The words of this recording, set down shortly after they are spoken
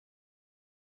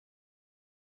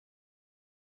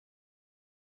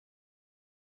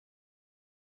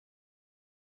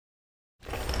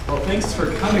thanks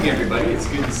for coming, everybody. It's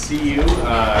good to see you.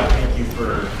 Thank you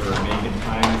for making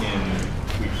time in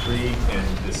week 3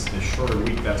 and this shorter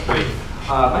week. That's great.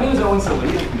 My name is Owen Sully.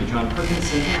 I'm from the John Perkins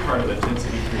Center, part of the Tent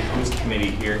City 3 host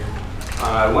committee here.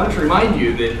 I wanted to remind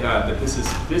you that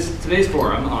today's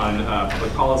forum on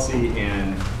public policy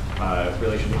and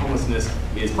relation to homelessness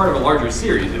is part of a larger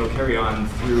series. It'll carry on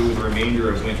through the remainder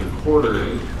of winter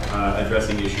quarter,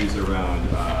 addressing issues around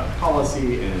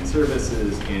policy and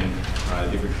services in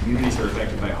different communities that are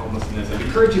affected by homelessness. I'd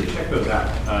encourage you to check those out.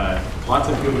 Lots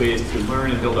of good ways to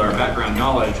learn and build our background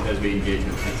knowledge as we engage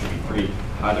with Tent City 3.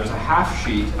 There's a half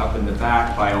sheet up in the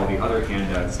back by all the other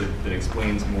handouts that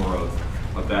explains more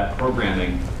of that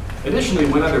programming. Additionally,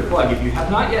 one other plug, if you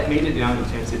have not yet made it down to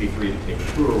Tent City 3 to take a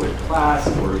tour with class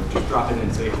or just drop in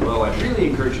and say hello, I'd really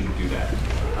encourage you to do that.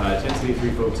 Tent City 3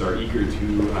 folks are eager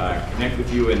to connect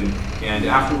with you, and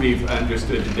after we've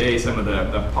understood today some of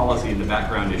the policy and the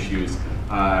background issues,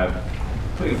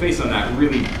 putting a face on that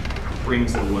really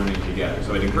brings the learning together.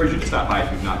 So I'd encourage you to stop by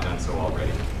if you've not done so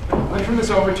already. I'm going to turn this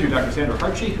over to Dr. Sandra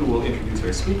Hartshey, who will introduce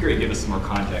our speaker and give us some more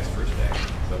context for today.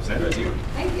 So Sandra, it's you.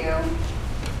 Thank you.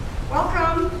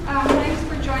 Welcome. Thanks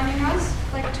for joining us.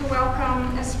 I'd like to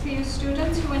welcome SPU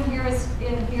students who in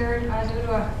here due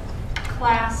to a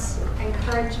class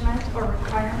encouragement or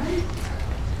requirement.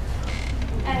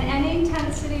 And any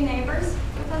Tent City neighbors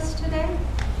with us today?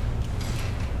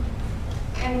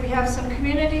 And we have some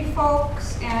community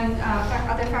folks and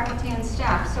other faculty and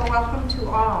staff, so welcome to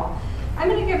all. I'm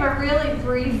going to give a really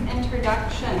brief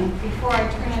introduction before I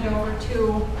turn it over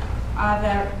to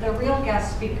the real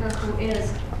guest speaker, who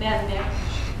is Miksch,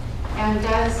 and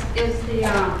is the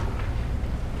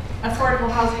Affordable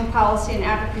Housing Policy and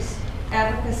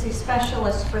Advocacy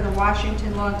Specialist for the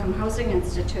Washington Low-Income Housing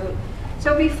Institute.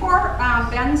 So before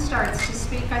Ben starts to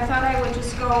speak, I thought I would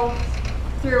just go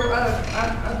through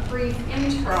a brief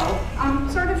intro.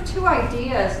 Sort of two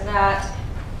ideas that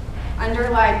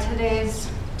underlie today's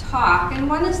talk, and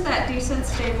one is that decent,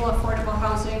 stable, affordable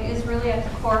housing is really at the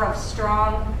core of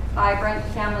strong, vibrant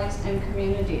families and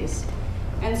communities.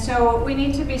 And so we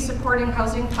need to be supporting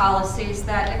housing policies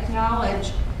that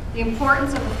acknowledge the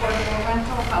importance of affordable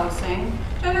rental housing.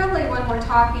 Generally, when we're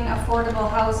talking affordable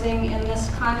housing in this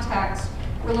context,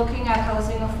 we're looking at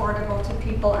housing affordable to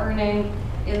people earning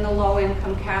in the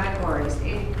low-income categories,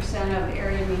 80% of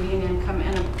area median income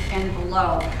and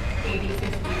below. 80, 50,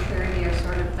 30 are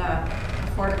sort of the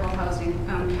affordable housing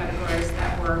categories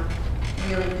that we're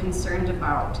really concerned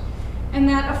about. And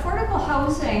that affordable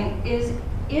housing is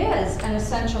an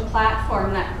essential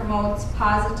platform that promotes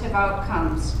positive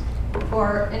outcomes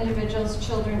for individuals,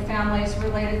 children, families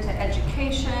related to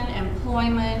education,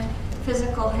 employment,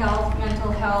 physical health,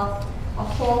 mental health, a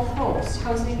whole host.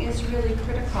 Housing is really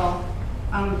critical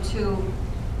to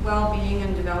well-being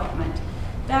and development.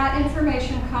 That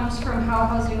information comes from How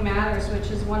Housing Matters,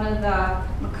 which is one of the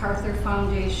MacArthur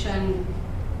Foundation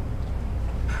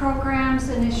programs,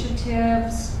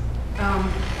 initiatives.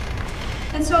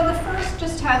 And so the first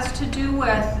just has to do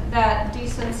with that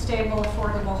decent, stable,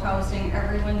 affordable housing.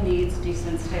 Everyone needs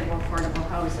decent, stable, affordable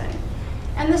housing.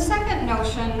 And the second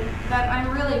notion that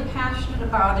I'm really passionate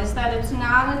about is that it's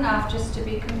not enough just to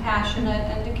be compassionate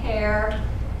and to care.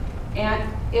 And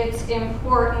it's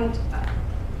important,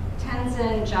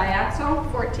 Tenzin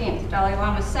Gyatso, 14th Dalai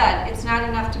Lama said, it's not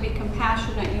enough to be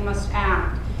compassionate, you must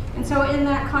act. And so in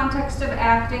that context of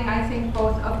acting, I think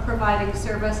both of providing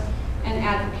service and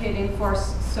advocating for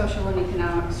social and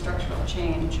economic structural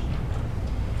change.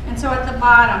 And so at the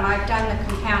bottom, I've done the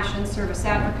compassion, service,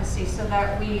 advocacy, so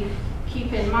that we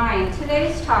keep in mind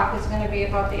today's talk is going to be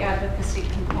about the advocacy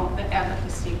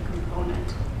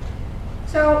component.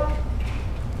 So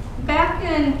back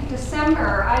in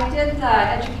December, I did the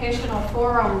educational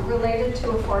forum related to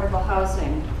affordable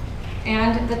housing.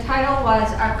 And the title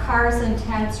was, Are Cars and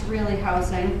Tents Really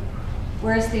Housing?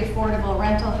 Where's the affordable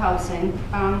rental housing?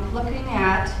 Looking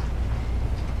at,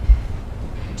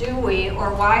 do we, or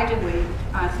why do we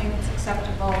think it's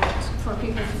acceptable for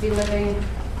people to be living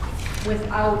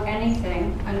without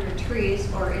anything under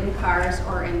trees or in cars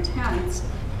or in tents?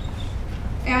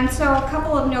 And so a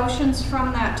couple of notions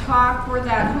from that talk were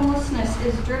that homelessness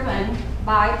is driven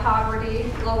by poverty,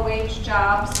 low-wage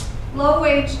jobs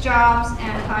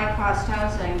and high-cost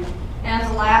housing, and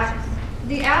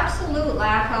the absolute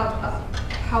lack of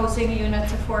housing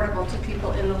units affordable to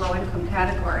people in the low-income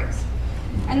categories.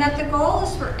 And that the goal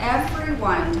is for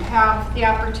everyone to have the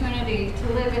opportunity to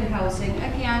live in housing,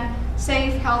 again,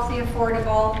 safe, healthy,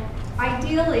 affordable,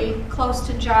 ideally close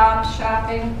to jobs,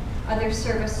 shopping, other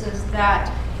services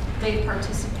that they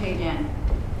participate in.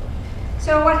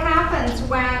 So what happens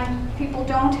when people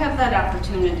don't have that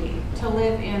opportunity to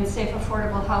live in safe,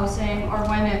 affordable housing, or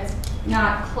when it's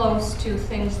not close to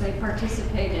things they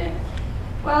participate in?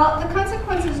 Well, the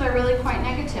consequences are really quite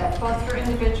negative, both for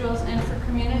individuals and for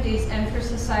communities and for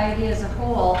society as a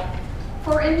whole.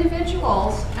 For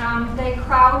individuals, they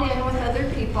crowd in with other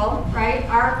people, right?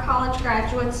 Our college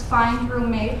graduates find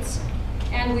roommates,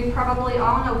 and we probably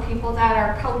all know people that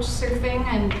are couch surfing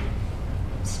and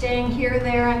staying here,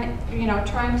 there, and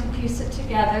trying to piece it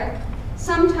together.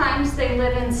 Sometimes they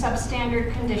live in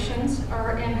substandard conditions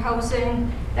or in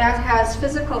housing that has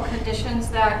physical conditions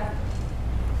that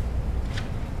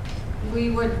we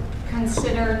would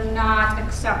consider not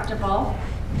acceptable.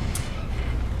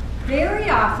 Very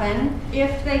often,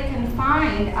 if they can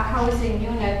find a housing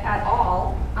unit at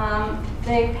all,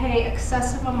 they pay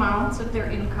excessive amounts of their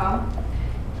income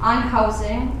on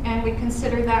housing, and we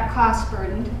consider that cost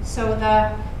burdened. So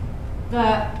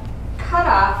the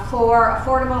cutoff for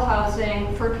affordable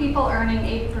housing for people earning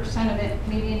 8% of it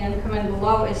median income and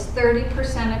below is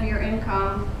 30% of your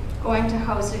income going to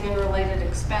housing and related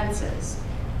expenses.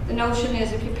 The notion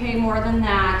is if you pay more than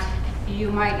that,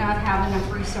 you might not have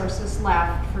enough resources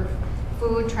left for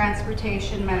food,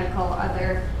 transportation, medical,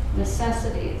 other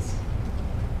necessities.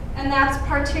 And that's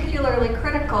particularly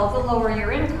critical the lower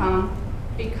your income,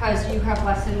 because you have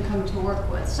less income to work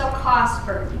with. So cost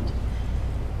burdened.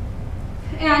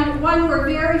 And one we're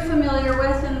very familiar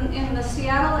with in the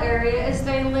Seattle area is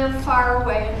they live far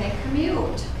away and they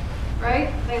commute,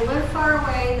 right? They live far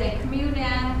away, they commute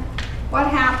in. What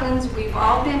happens? We've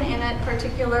all been in it,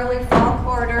 particularly fall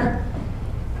quarter.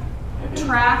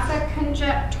 Traffic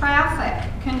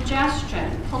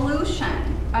congestion,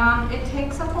 pollution. It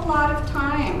takes up a lot of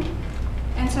time.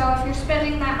 And so if you're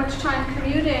spending that much time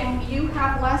commuting, you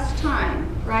have less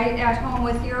time, right, at home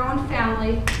with your own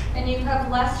family, and you have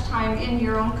less time in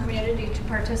your own community to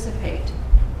participate.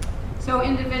 So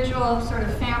individual sort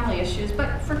of family issues,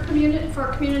 but for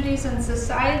communities and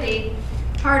society,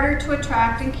 harder to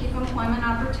attract and keep employment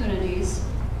opportunities.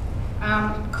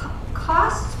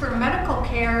 Costs for medical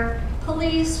care,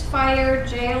 police, fire,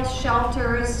 jail,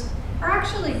 shelters are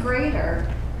actually greater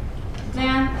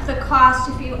than the cost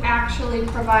if you actually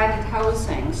provided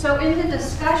housing. So in the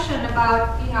discussion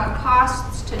about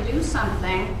costs to do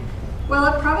something, well,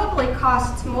 it probably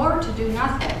costs more to do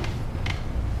nothing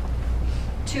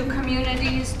to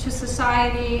communities, to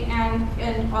society,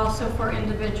 and also for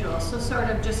individuals. So sort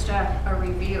of just a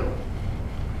review.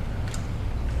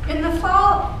 In the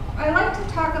fall, I like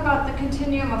to talk about the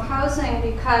continuum of housing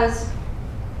because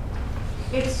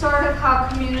it's sort of how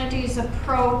communities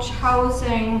approach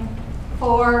housing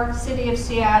for City of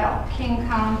Seattle, King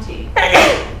County.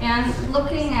 And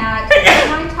looking at,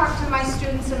 when I talk to my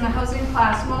students in the housing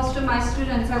class, most of my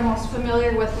students are most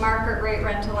familiar with market rate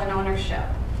rental and ownership,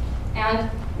 and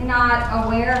not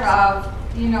aware of,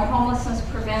 homelessness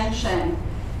prevention,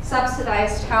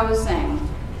 subsidized housing,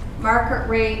 market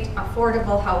rate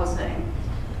affordable housing.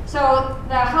 So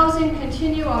the housing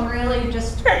continuum really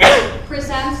just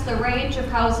presents the range of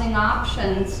housing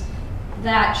options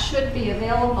that should be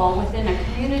available within a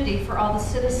community for all the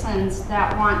citizens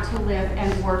that want to live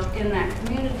and work in that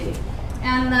community.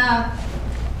 And the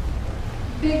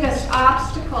biggest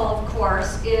obstacle, of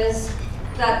course, is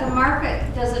that the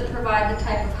market doesn't provide the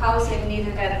type of housing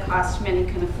needed at a cost many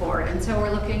can afford. And so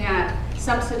we're looking at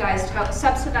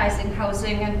subsidizing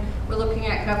housing, and we're looking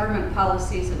at government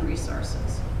policies and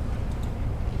resources.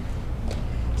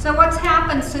 So what's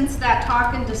happened since that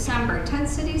talk in December? 10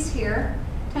 cities here.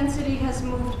 10 City has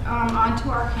moved onto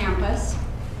our campus.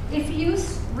 If you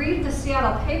read the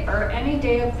Seattle paper any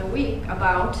day of the week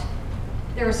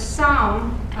there's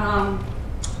some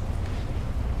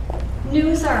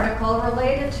news article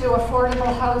related to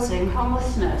affordable housing,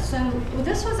 homelessness. And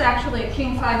this was actually a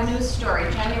King 5 news story,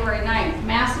 January 9th,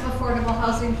 massive affordable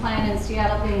housing plan in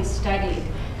Seattle being studied.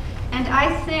 And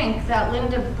I think that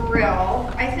Linda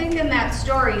Brill, I think in that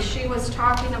story she was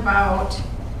talking about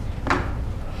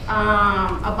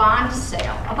a bond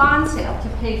sale to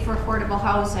pay for affordable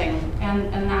housing,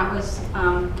 and that was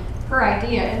her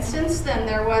idea. And since then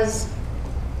there was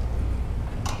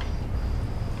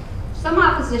some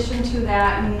opposition to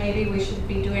that, and maybe we should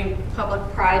be doing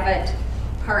public-private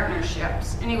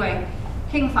partnerships. Anyway,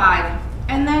 King 5.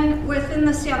 And then within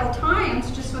the Seattle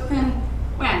Times, just within,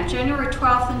 January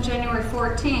 12th and January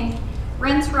 14th,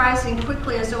 rents rising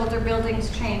quickly as older buildings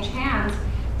change hands.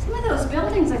 Some of those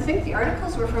buildings, I think the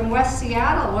articles were from West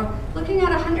Seattle, were looking at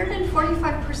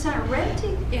 145% rent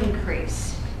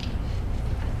increase.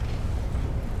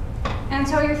 And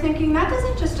so you're thinking, that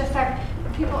doesn't just affect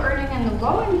people earning in the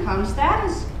low incomes, that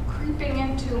is creeping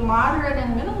into moderate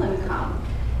and middle income.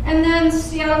 And then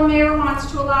Seattle mayor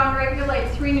wants to allow and regulate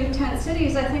 3 new tent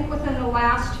cities. I think within the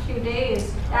last few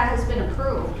days that has been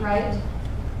approved, right?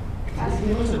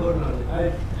 He must have voted on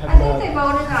it. I think they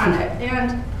voted on it.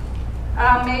 And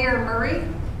Mayor Murray,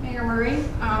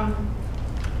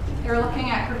 they're looking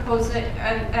at proposing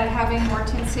at having more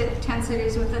tent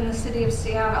cities within the city of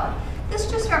Seattle. This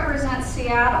just represents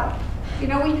Seattle. You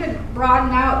know, we could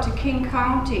broaden out to King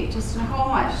County, to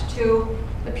Snohomish, to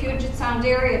the Puget Sound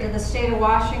area, to the state of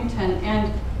Washington,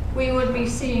 and we would be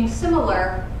seeing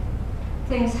similar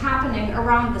things happening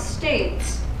around the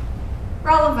states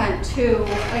relevant to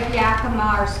like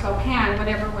Yakima or Spokane,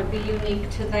 whatever would be unique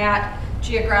to that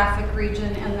geographic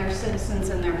region and their citizens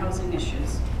and their housing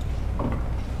issues.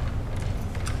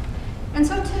 And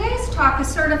so today's talk is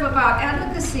sort of about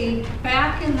advocacy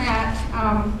back in that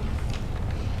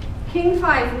King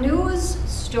 5 News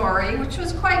story, which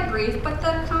was quite brief, but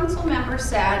the council member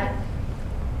said,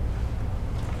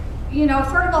 you know,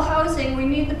 affordable housing, we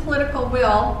need the political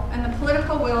will, and the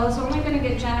political will is only going to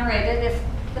get generated if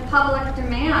the public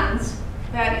demands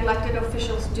that elected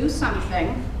officials do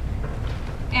something.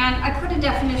 And I put a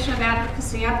definition of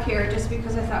advocacy up here just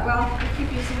because I thought, well, I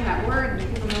keep using that word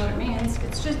and people know what it means.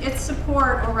 It's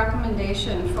support or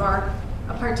recommendation for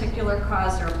a particular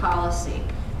cause or policy.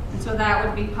 And so that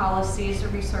would be policies or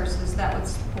resources that would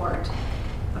support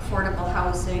affordable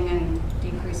housing and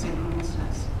decreasing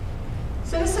homelessness.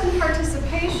 Citizen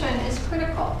participation is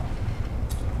critical.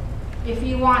 If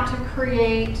you want to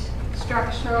create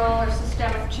structural or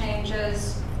systemic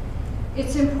changes,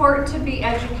 it's important to be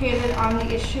educated on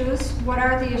the issues. What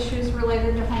are the issues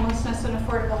related to homelessness and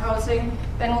affordable housing?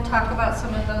 Ben will talk about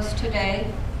some of those today.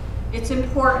 It's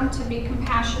important to be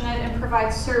compassionate and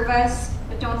provide service,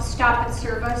 but don't stop at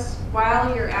service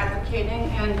while you're advocating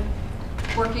and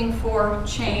working for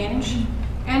change.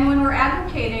 And when we're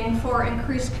advocating for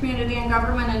increased community and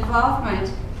government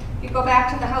involvement, you go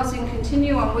back to the housing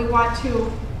continuum, we want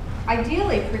to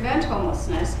ideally prevent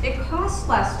homelessness. It costs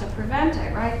less to prevent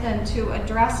it, right, than to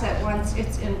address it once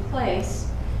it's in place.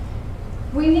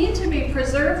 We need to be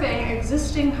preserving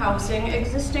existing housing,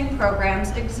 existing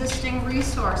programs, existing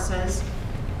resources,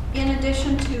 in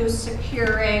addition to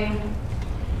securing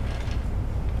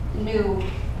new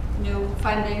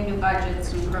funding, new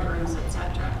budgets, new programs,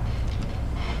 etc.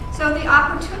 So the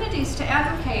opportunities to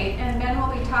advocate, and Ben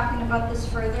will be talking about this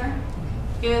further,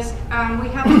 is we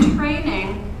have a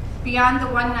training beyond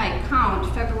the one-night count,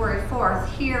 February 4th,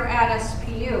 here at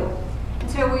SPU. And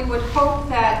so we would hope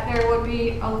that there would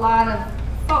be a lot of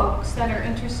folks that are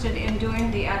interested in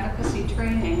doing the advocacy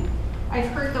training. I've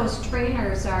heard those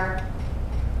trainers are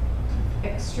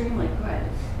extremely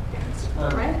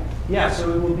good, right? Yeah,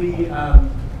 so it will be, I'm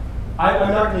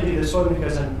not going to do this one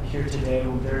because I'm here today.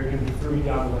 There are going to be 3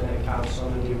 beyond the one-night count, so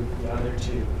I'm going to do the other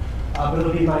 2. But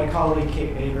it'll be my colleague,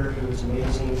 Kate Baber, who is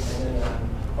amazing, and then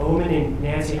a woman named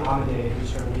Nancy Amadei,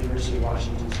 who's from the University of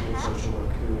Washington School of Social Work,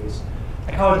 who is,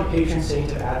 I call her the patron saint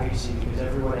of advocacy because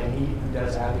everyone I meet who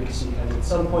does advocacy has at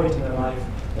some point in their life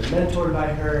been mentored by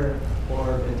her,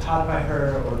 or been taught by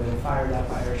her, or been fired up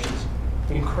by her. She's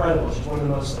incredible. She's one of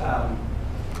the most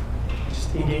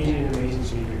just engaging and amazing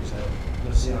speakers that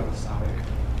you'll see on this topic.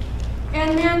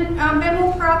 And then Ben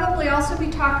will probably also be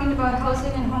talking about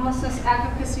Housing and Homelessness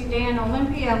Advocacy Day in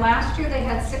Olympia. Last year they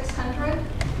had 600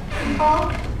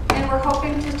 people, and we're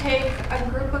hoping to take a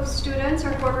group of students or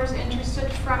whoever's interested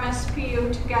from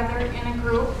SPU together in a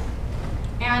group.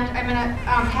 And I'm going to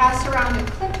pass around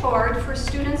a clipboard for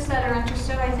students that are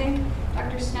interested. I think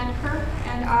Dr. Snedker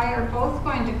and I are both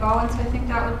going to go, and so I think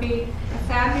that would be a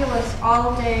fabulous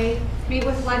all-day, meet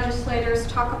with legislators,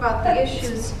 talk about the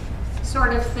issues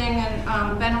sort of thing,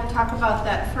 and Ben will talk about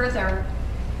that further.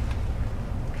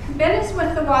 Ben is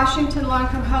with the Washington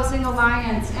Low-Income Housing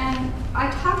Alliance, and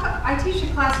I teach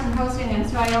a class in housing, and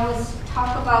so I always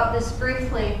talk about this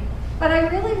briefly. But I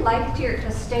really liked your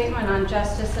statement on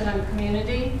justice and on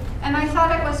community, and I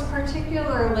thought it was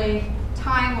particularly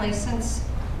timely since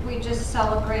we just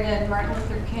celebrated Martin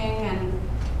Luther King and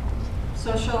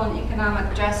social and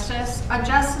economic justice. A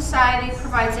just society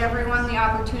provides everyone the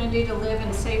opportunity to live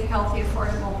in safe, healthy,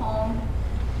 affordable homes.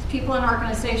 People and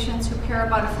organizations who care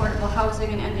about affordable housing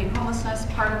and ending homelessness,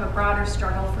 part of a broader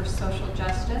struggle for social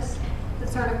justice. That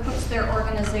sort of puts their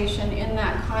organization in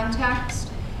that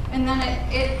context. And then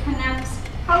it connects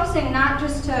housing not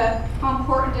just to how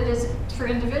important it is for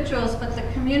individuals, but the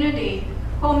community.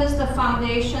 Home is the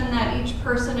foundation that each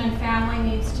person and family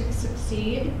needs to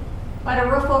succeed. But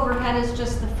a roof overhead is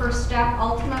just the first step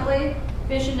ultimately.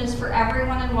 Vision is for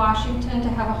everyone in Washington to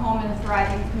have a home in a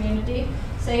thriving community,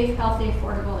 safe, healthy,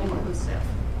 affordable, inclusive.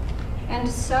 And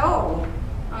so,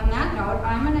 on that note,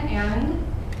 I'm going to end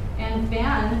And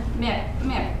Ben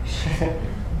Miksch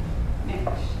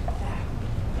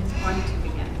is going to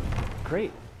begin.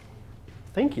 Great.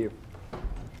 Thank you.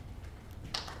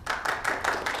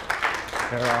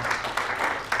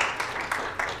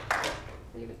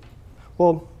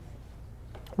 Well,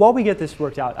 while we get this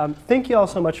worked out, thank you all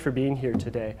so much for being here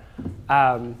today.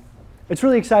 It's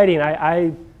really exciting.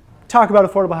 I talk about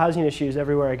affordable housing issues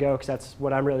everywhere I go because that's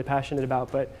what I'm really passionate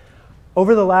about. But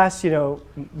over the last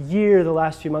year, the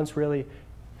last few months, really,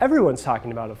 everyone's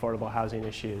talking about affordable housing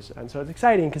issues. And so it's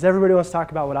exciting because everybody wants to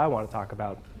talk about what I want to talk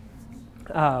about.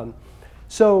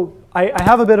 So I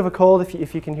have a bit of a cold,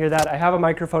 if you can hear that. I have a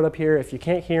microphone up here. If you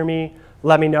can't hear me,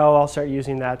 let me know. I'll start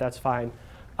using that. That's fine.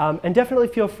 And definitely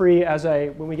feel free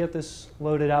when we get this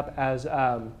loaded up,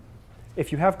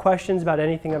 if you have questions about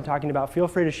anything I'm talking about, feel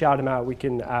free to shout them out. We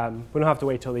don't have to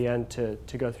wait till the end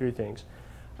to go through things.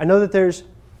 I know that there's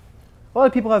a lot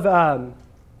of people have,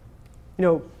 there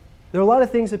are a lot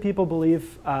of things that people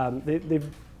believe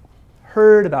they've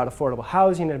heard about affordable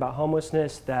housing and about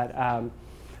homelessness that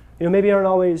maybe aren't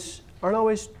always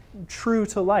true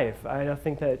to life. I don't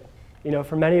think that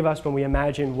for many of us, when we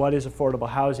imagine what is affordable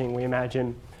housing, we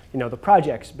imagine the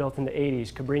projects built in the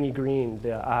 80s, Cabrini Green,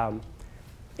 the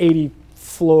 80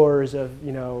 floors of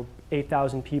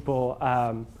 8,000 people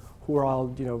who are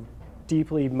all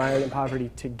deeply mired in poverty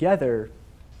together,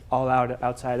 all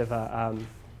outside of a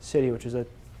city, which is a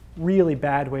really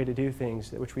bad way to do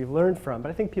things, which we've learned from. But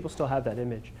I think people still have that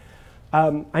image.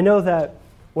 I know that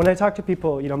when I talk to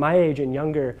people my age and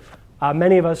younger,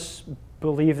 many of us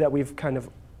believe that we've kind of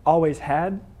always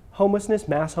had homelessness,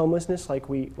 mass homelessness, like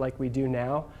we do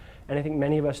now. And I think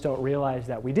many of us don't realize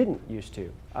that we didn't used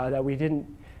to, that we didn't.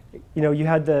 You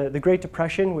had the Great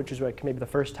Depression, which is maybe the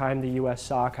first time the U.S.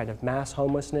 saw kind of mass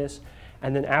homelessness.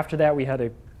 And then after that, we had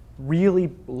a really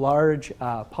large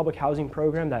public housing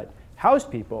program that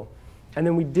housed people. And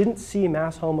then we didn't see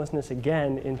mass homelessness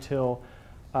again until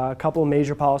a couple of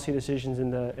major policy decisions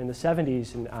in the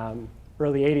 70s and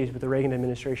early 80s with the Reagan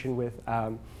administration, with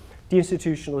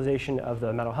deinstitutionalization of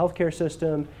the mental health care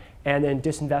system, and then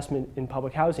disinvestment in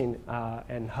public housing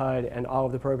and HUD and all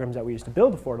of the programs that we used to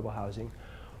build affordable housing,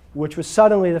 which was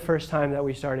suddenly the first time that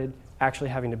we started actually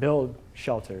having to build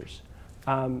shelters,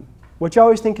 which I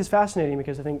always think is fascinating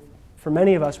because I think for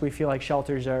many of us, we feel like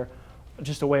shelters are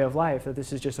just a way of life, that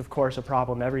this is just, of course, a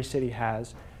problem every city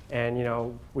has, and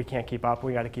we can't keep up,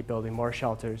 we got to keep building more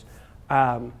shelters.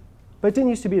 But it didn't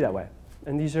used to be that way.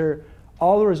 And these are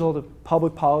all the result of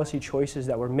public policy choices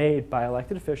that were made by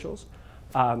elected officials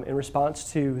in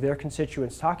response to their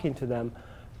constituents talking to them,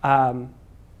 and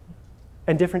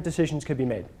different decisions could be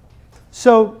made.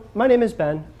 So my name is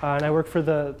Ben, and I work for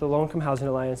the Low Income Housing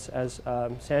Alliance, as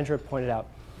Sandra pointed out.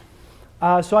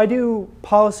 So I do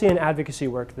policy and advocacy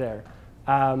work there.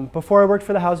 Before I worked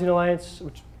for the Housing Alliance,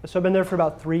 so I've been there for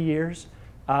about 3 years.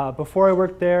 Before I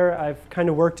worked there, I've kind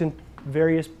of worked in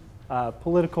various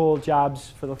political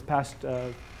jobs for the past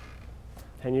 10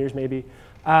 years maybe.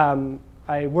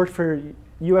 I worked for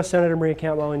U.S. Senator Maria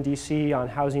Cantwell in D.C. on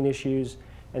housing issues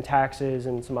and taxes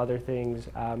and some other things.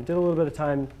 Did a little bit of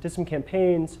time, did some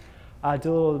campaigns, did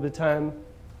a little bit of time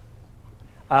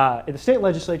in the state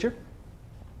legislature.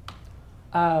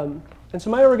 And so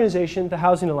my organization, the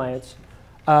Housing Alliance,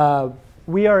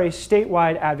 we are a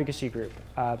statewide advocacy group.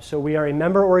 So we are a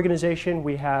member organization.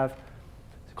 We have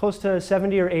close to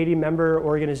 70 or 80 member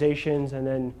organizations, and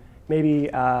then maybe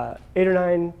 8 or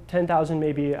 9, 10,000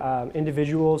 maybe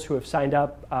individuals who have signed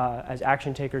up as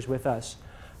action takers with us.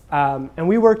 And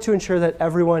we work to ensure that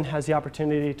everyone has the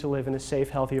opportunity to live in a safe,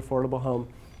 healthy, affordable home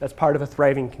that's part of a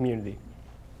thriving community.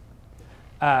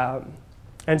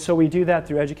 And so we do that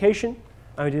through education,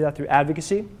 and we do that through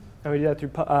advocacy, and we do that through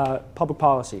public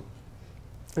policy.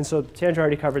 And so Sandra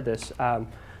already covered this.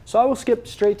 So I will skip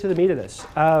straight to the meat of this.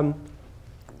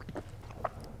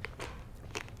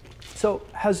 So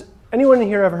has anyone in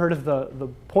here ever heard of the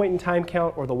point-in-time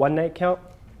count or the one-night count?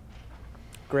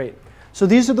 Great. So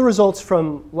these are the results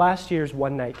from last year's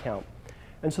one-night count.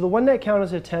 And so the one-night count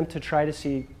is an attempt to try to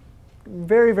see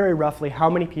very, very roughly how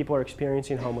many people are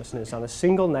experiencing homelessness on a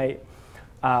single night,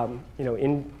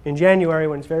 in January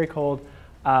when it's very cold,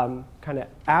 kind of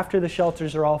after the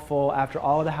shelters are all full, after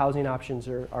all of the housing options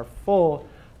are full,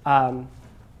 to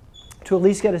at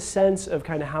least get a sense of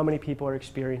kind of how many people are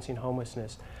experiencing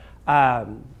homelessness.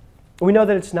 We know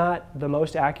that it's not the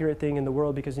most accurate thing in the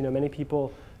world because many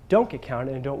people don't get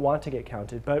counted and don't want to get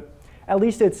counted, but at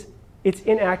least it's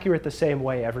inaccurate the same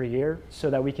way every year, so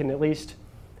that we can at least,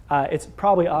 it's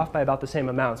probably off by about the same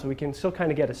amount, so we can still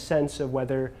kind of get a sense of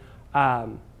whether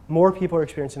more people are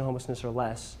experiencing homelessness or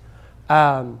less.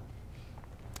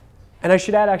 And I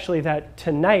should add actually that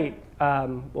tonight,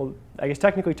 well, I guess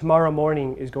technically tomorrow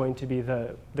morning is going to be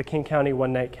the King County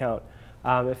one-night count.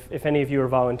 If any of you are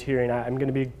volunteering, I'm going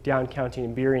to be down counting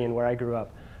in Burien, where I grew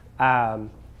up.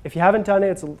 If you haven't done it,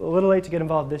 it's a little late to get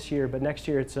involved this year, but next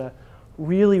year it's a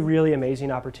really, really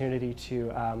amazing opportunity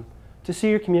to see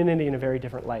your community in a very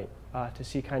different light, to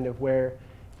see kind of where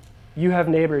you have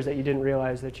neighbors that you didn't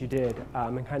realize that you did,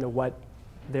 and kind of what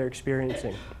they're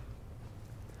experiencing.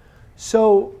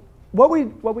 So what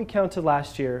we counted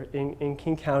last year in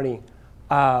King County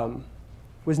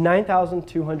was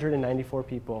 9,294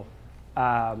 people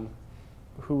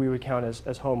who we would count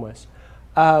as homeless.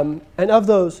 And of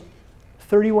those,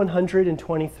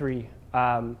 3,123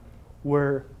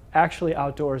 were actually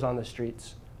outdoors on the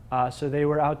streets. So they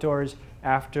were outdoors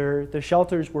after the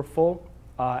shelters were full,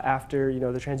 after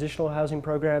the transitional housing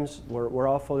programs were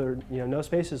all full, there were no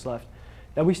spaces left.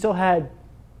 Now we still had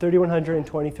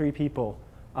 3,123 people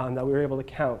that we were able to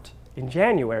count in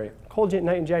January, cold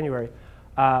night in January,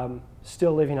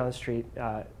 still living on the street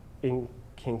in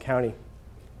King County.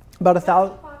 About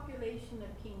 1,000. What's the population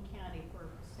of King County for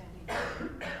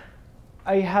percentage?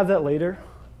 I have that later.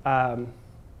 I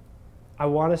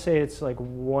want to say it's like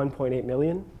 1.8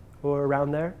 million or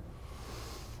around there.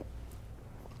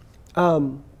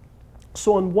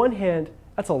 So on one hand,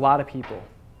 that's a lot of people.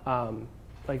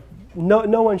 Like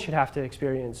no one should have to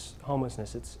experience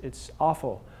homelessness. It's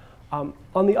awful.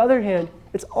 On the other hand,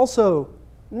 it's also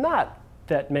not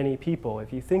that many people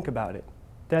if you think about it.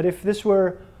 That if this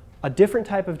were a different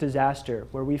type of disaster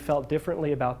where we felt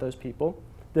differently about those people,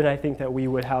 then I think that we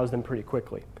would house them pretty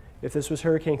quickly. If this was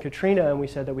Hurricane Katrina and we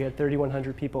said that we had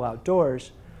 3,100 people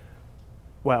outdoors,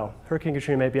 well, Hurricane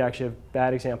Katrina may be actually a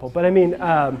bad example, but I mean,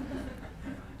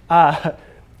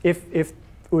 if it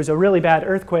was a really bad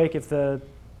earthquake, if the,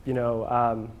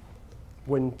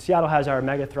 when Seattle has our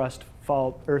mega thrust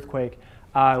fault earthquake,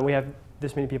 we have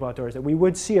this many people outdoors, that we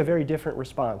would see a very different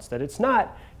response, that it's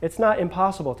not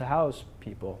impossible to house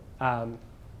people.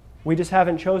 We just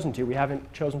haven't chosen to. We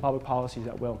haven't chosen public policies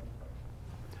that will.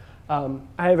 I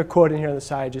have a quote in here on the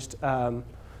side just from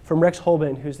Rex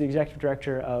Holben, who's the executive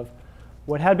director of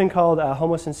what had been called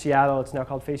Homeless in Seattle. It's now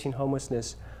called Facing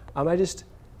Homelessness.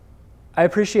 I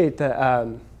appreciate that.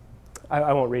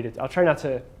 I won't read it. I'll try not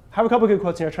to. I have a couple good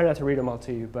quotes here. I'll try not to read them all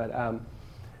to you, but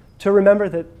to remember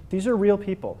that these are real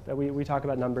people. That we talk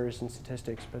about numbers and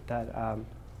statistics, but that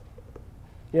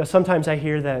sometimes I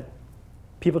hear that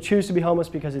people choose to be homeless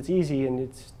because it's easy and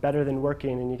it's better than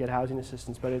working and you get housing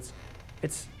assistance, but it's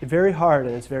very hard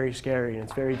and it's very scary and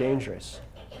it's very dangerous.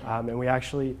 And we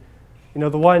actually, the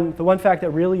one fact that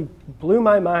really blew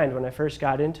my mind when I first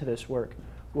got into this work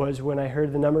was when I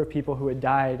heard the number of people who had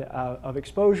died of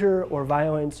exposure or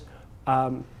violence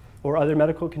or other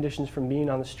medical conditions from being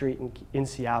on the street in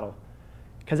Seattle.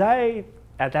 Because I,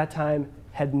 at that time,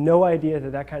 had no idea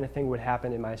that that kind of thing would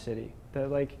happen in my city.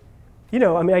 That I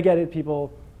get it,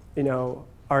 people,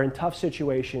 are in tough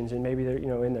situations and maybe they're,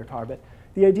 in their car, but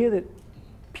the idea that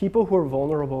people who are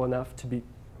vulnerable enough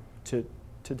to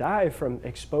die from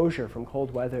exposure, from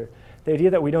cold weather, the idea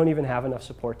that we don't even have enough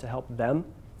support to help them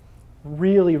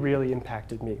really, really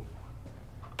impacted me.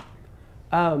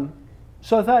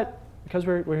 So I thought, because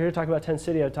we're here to talk about Tent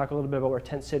City, I'd talk a little bit about where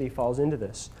Tent City falls into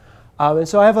this. And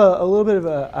so I have a little bit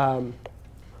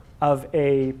of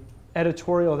a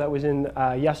editorial that was in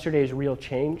yesterday's Real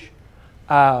Change.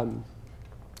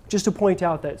 Just to point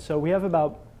out that, so we have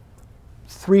about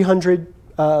 300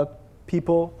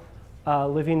 people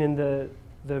living in the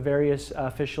various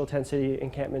official Tent City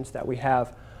encampments that we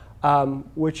have,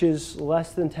 which is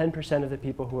less than 10% of the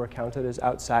people who are counted as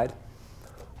outside.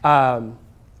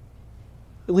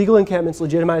 Illegal encampments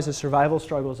legitimize the survival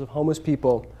struggles of homeless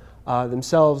people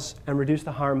themselves and reduce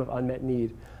the harm of unmet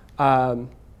need.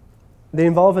 They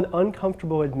involve an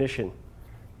uncomfortable admission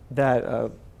that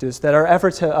our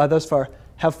efforts thus far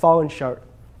have fallen short,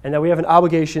 and that we have an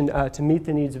obligation to meet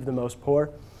the needs of the most poor,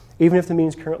 even if the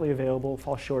means currently available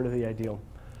fall short of the ideal.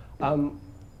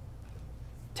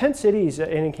 Tent cities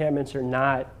and encampments are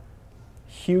not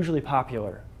hugely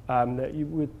popular.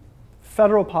 With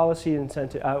federal policy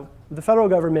incentive, the federal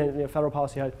government, federal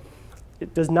policy,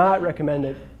 it does not recommend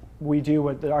that we do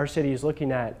what our city is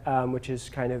looking at, which is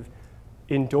kind of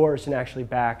endorse and actually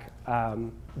back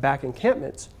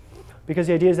encampments, because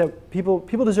the idea is that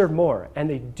people deserve more, and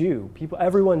they do.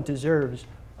 Everyone deserves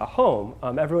a home.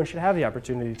 Everyone should have the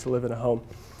opportunity to live in a home,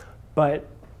 but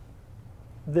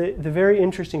the very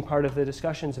interesting part of the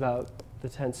discussions about the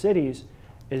tent cities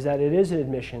is that it is an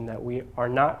admission that we are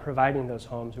not providing those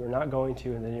homes. We're not going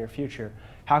to in the near future.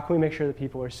 How can we make sure that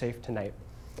people are safe tonight?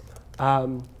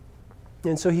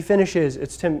 And so he finishes,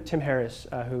 it's Tim Harris,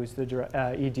 who's the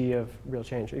ED of Real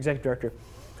Change, Executive Director,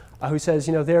 who says,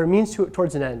 you know, they are a means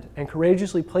towards an end, and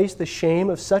courageously place the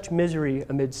shame of such misery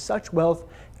amid such wealth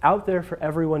out there for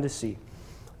everyone to see.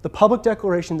 The public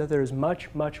declaration that there is much,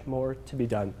 much more to be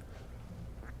done.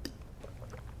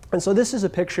 And so this is a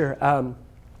picture,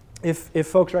 if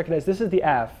folks recognize, this is the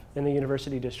Ave in the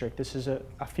University District. This is a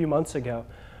few months ago.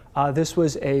 This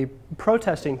was a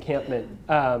protest encampment.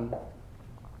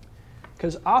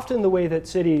 Because often the way that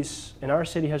cities, and our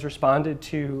city has responded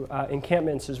to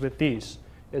encampments is with these.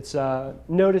 It's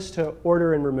notice to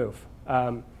order and remove.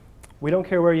 We don't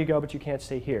care where you go, but you can't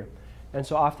stay here. And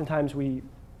so oftentimes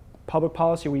public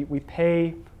policy, we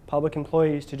pay public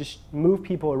employees to just move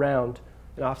people around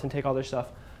and often take all their stuff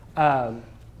and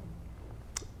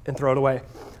throw it away.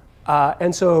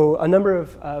 And so a number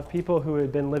of people who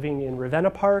had been living in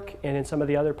Ravenna Park and in some of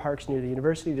the other parks near the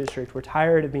University District were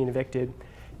tired of being evicted,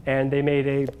 and they made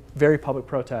a very public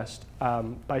protest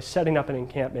by setting up an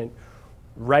encampment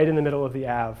right in the middle of the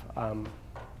Ave,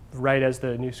 right as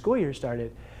the new school year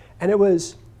started. And it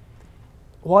was,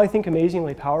 while I think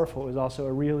amazingly powerful, it was also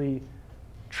a really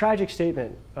tragic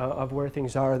statement of where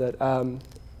things are. That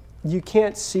you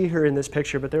can't see her in this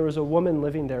picture, but there was a woman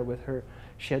living there with her.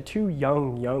 She had two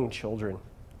young children.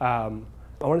 I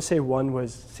want to say one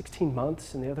was 16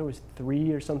 months and the other was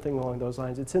 3 or something along those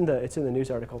lines. It's in the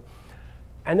news article.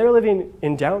 And they're living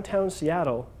in downtown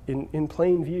Seattle in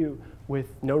plain view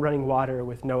with no running water,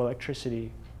 with no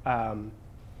electricity,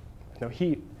 no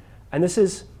heat. And this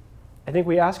is, I think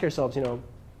we ask ourselves, you know,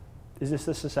 is this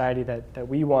the society that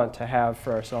we want to have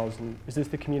for ourselves? And is this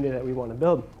the community that we want to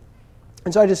build?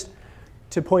 And so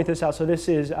to point this out, so this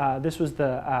was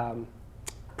the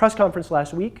press conference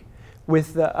last week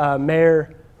with the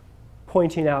mayor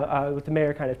pointing out, with the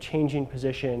mayor kind of changing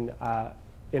position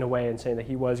in a way and saying that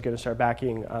he was going to start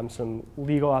backing some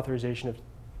legal authorization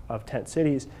of tent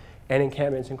cities and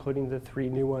encampments, including the 3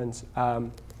 new ones.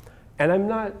 And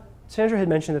Sandra had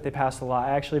mentioned that they passed a law.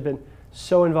 I actually have been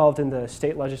so involved in the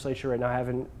state legislature right now, I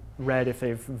haven't read if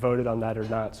they've voted on that or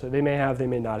not. So they may have, they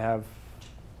may not have.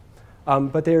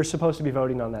 But they are supposed to be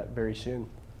voting on that very soon.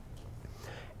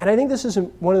 And I think this is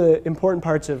one of the important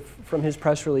parts from his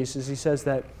press release is he says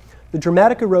that the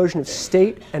dramatic erosion of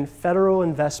state and federal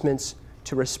investments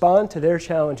to respond to their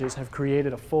challenges have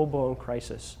created a full-blown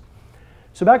crisis.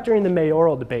 So back during the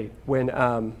mayoral debate, when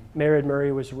Mayor Ed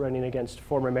Murray was running against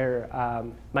former Mayor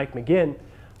Mike McGinn,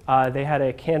 they had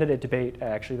a candidate debate,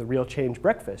 actually the Real Change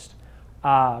breakfast.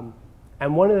 And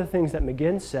one of the things that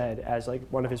McGinn said as like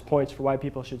one of his points for why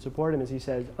people should support him is he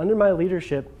said, under my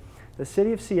leadership, the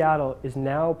city of Seattle is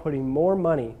now putting more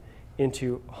money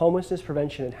into homelessness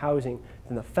prevention and housing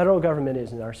than the federal government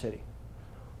is in our city.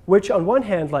 Which on one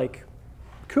hand, like,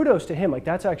 kudos to him, like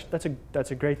that's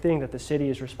a great thing that the city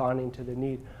is responding to the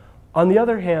need. On the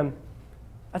other hand,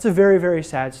 that's a very, very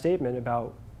sad statement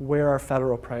about where our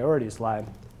federal priorities lie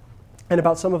and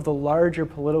about some of the larger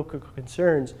political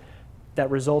concerns that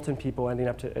result in people ending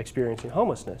up experiencing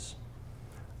homelessness.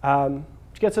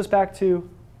 Which gets us back to,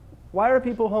 why are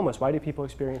people homeless? Why do people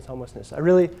experience homelessness?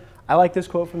 I like this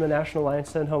quote from the National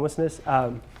Alliance to End Homelessness.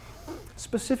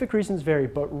 Specific reasons vary,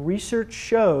 but research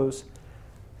shows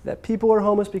that people are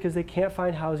homeless because they can't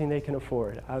find housing they can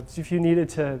afford. If you needed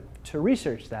to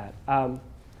research that. I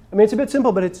mean, it's a bit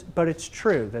simple, but it's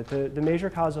true that the major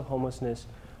cause of homelessness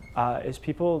is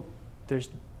people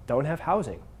don't have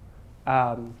housing,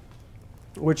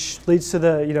 which leads to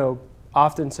the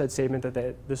often said statement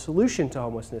that the solution to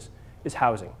homelessness is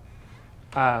housing.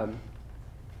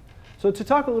 So to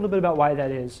talk a little bit about why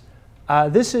that is,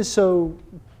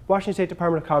 Washington State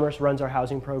Department of Commerce runs our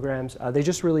housing programs. They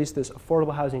just released this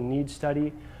affordable housing needs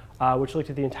study, which looked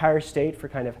at the entire state for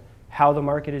kind of how the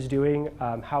market is doing,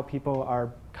 how people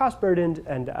are cost burdened,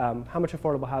 and how much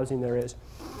affordable housing there is.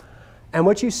 And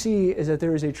what you see is that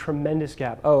there is a tremendous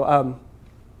gap.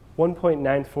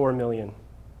 1.94 million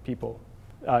people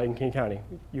in King County,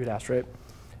 you had asked, right?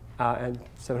 And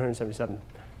 777.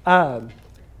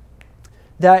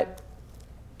 That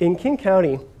in King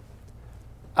County,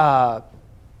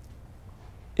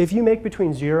 if you make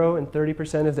between 0 and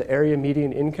 30% of the area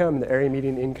median income, and the area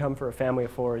median income for a family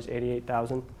of 4 is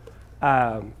 $88,000,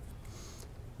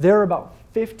 there are about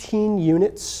 15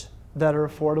 units that are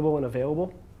affordable and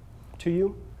available to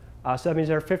you. So that means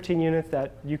there are 15 units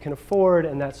that you can afford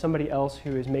and that somebody else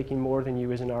who is making more than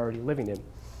you isn't already living in.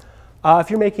 If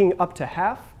you're making up to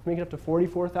half, making up to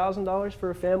 $44,000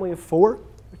 for a family of 4,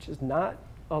 which is not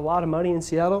a lot of money in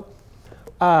Seattle,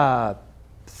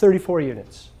 34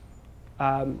 units.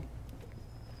 And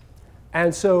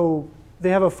so they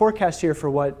have a forecast here for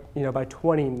what, by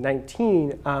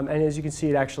 2019, and as you can see,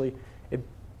 it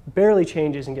barely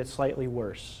changes and gets slightly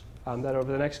worse. That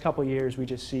over the next couple of years, we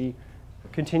just see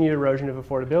continued erosion of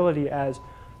affordability as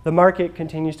the market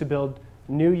continues to build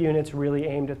new units really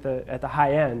aimed at the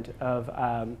high end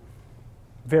of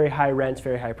very high rents,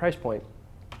 very high price point.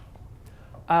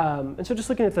 And so just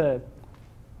looking at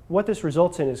what this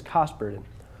results in is cost burden.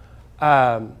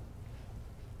 And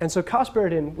so cost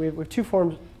burden, we have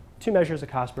two measures of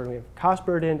cost burden. We have cost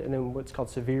burden and then what's called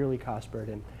severely cost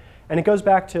burden. And it goes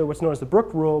back to what's known as the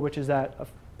Brooke rule, which is that a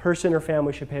person or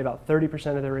family should pay about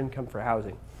 30% of their income for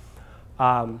housing.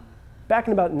 Back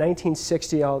in about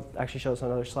 1960, I'll actually show this on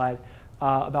another slide,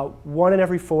 about 1 in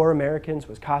every 4 Americans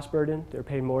was cost burdened. They're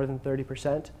paying more than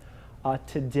 30%.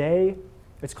 Today,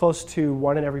 it's close to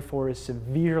 1 in every 4 is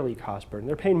severely cost burdened.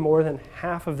 They're paying more than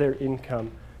half of their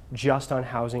income just on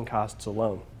housing costs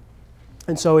alone.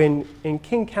 And so in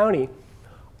King County,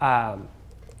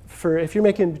 if you're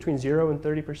making between 0 and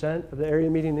 30% of the area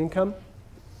median income,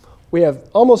 we have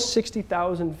almost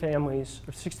 60,000 families,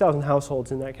 or 60,000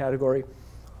 households in that category.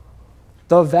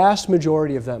 The vast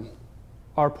majority of them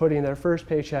are putting their first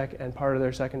paycheck and part of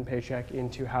their second paycheck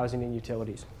into housing and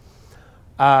utilities.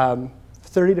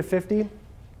 30 to 50,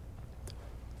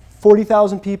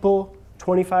 40,000 people,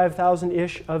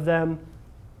 25,000-ish of them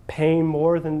paying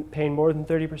more than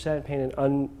 30%,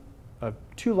 paying a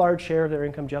too large share of their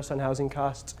income just on housing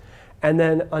costs, and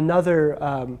then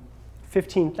another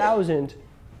 15,000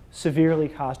 severely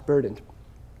cost burdened.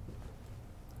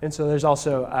 And so there's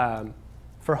also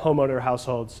for homeowner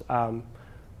households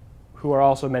who are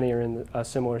also many are in a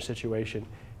similar situation.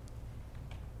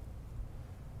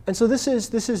 And so this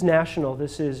is national.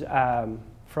 This is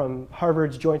from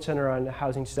Harvard's Joint Center on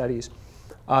Housing Studies.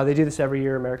 They do this every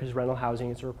year, America's Rental Housing,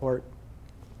 it's a report.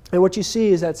 And what you see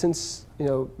is that since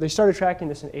they started tracking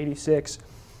this in '86,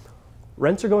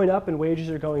 rents are going up and wages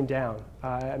are going down.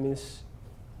 I mean, this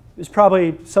is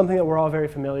probably something that we're all very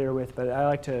familiar with, but I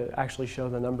like to actually show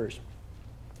the numbers.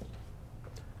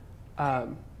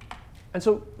 And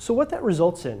so what that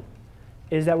results in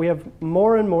is that we have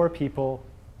more and more people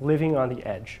living on the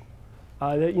edge.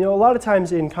 A lot of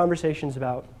times in conversations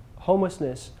about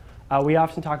homelessness, we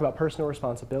often talk about personal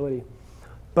responsibility.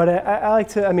 But I like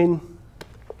to, I don't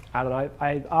know,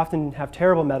 I often have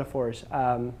terrible metaphors.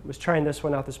 Was trying this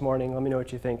one out this morning. Let me know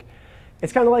what you think.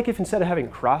 It's kind of like if instead of having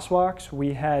crosswalks,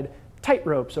 we had tight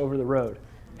ropes over the road.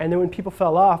 And then when people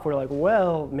fell off, we're like,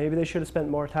 well, maybe they should have spent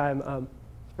more time.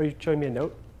 Are you showing me a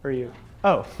note? Or are you?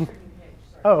 Oh.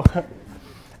 Oh.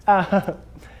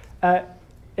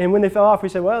 And when they fell off, we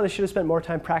said, well, they should have spent more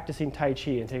time practicing Tai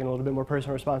Chi and taking a little bit more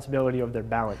personal responsibility over their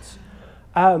balance.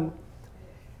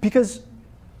 Because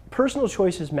personal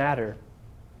choices matter,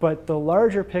 but the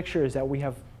larger picture is that we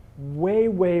have way,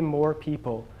 way more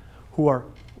people who are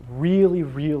really,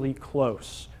 really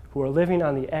close, who are living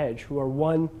on the edge, who are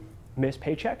one missed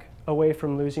paycheck away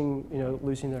from losing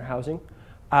their housing,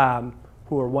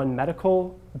 who are one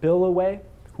medical bill away,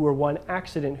 who are one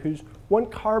accident, who's one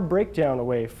car breakdown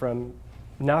away from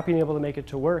not being able to make it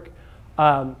to work.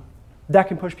 That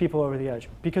can push people over the edge.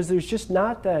 Because there's just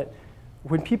not that,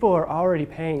 when people are already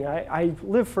paying, I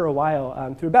lived for a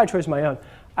while, through a bad choice of my own,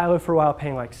 I lived for a while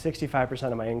paying like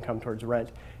 65% of my income towards rent.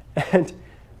 And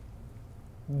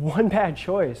one bad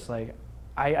choice, like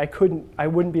I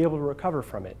wouldn't be able to recover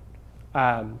from it.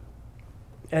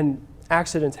 And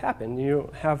accidents happen. You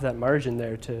don't have that margin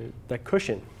there, that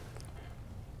cushion.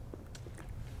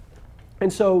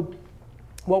 And so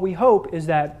what we hope is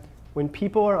that when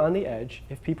people are on the edge,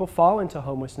 if people fall into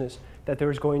homelessness, that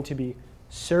there's going to be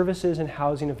services and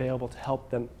housing available to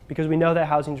help them, because we know that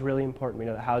housing is really important. We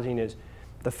know that housing is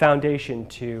the foundation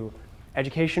to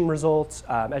education results,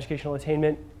 educational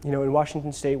attainment. In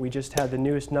Washington State, we just had the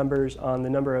newest numbers on the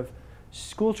number of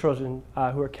school children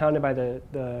who are counted by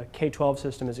the K-12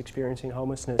 system as experiencing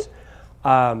homelessness.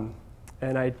 And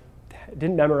I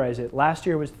didn't memorize it. Last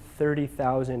year was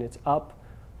 30,000. It's up,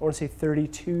 I want to say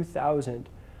 32,000.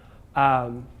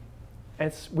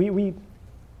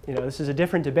 This is a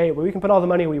different debate, but we can put all the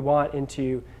money we want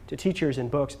into teachers and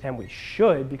books, and we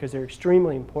should, because they're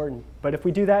extremely important. But if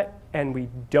we do that and we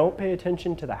don't pay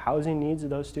attention to the housing needs of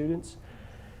those students,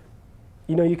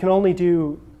 you can only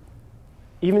do,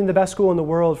 even the best school in the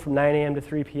world from 9 a.m. to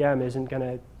 3 p.m. isn't going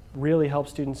to really help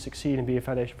students succeed and be a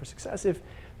foundation for success if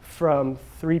from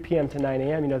 3 p.m. to 9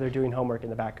 a.m. they're doing homework in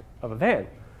the back of a van.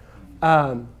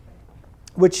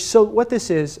 So what this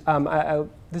is,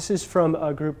 this is from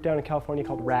a group down in California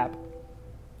called RAP.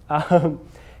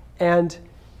 And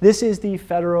this is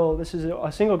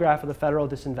a single graph of the federal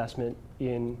disinvestment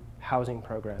in housing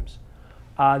programs.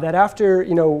 That after,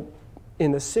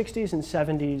 in the 60s and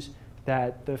 70s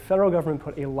that the federal government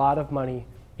put a lot of money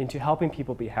into helping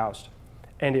people be housed,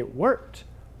 and it worked.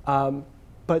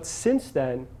 But since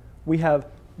then, we have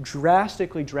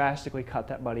drastically cut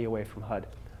that money away from HUD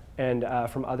and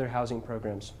from other housing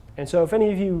programs. And so if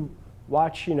any of you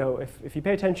watch, if you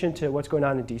pay attention to what's going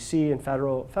on in DC and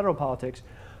federal politics,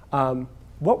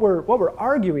 what we're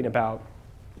arguing about,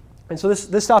 and so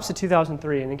this stops at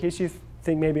 2003, and in case you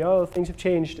think maybe, oh, things have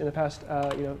changed in the past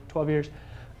 12 years,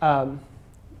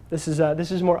 this is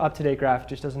a more up-to-date graph,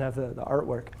 just doesn't have the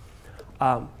artwork.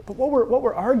 But what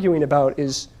we're arguing about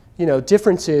is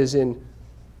differences in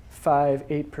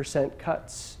 5–8%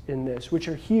 cuts in this, which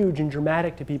are huge and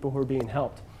dramatic to people who are being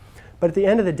helped. But at the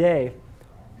end of the day,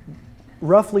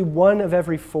 roughly 1 of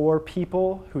every 4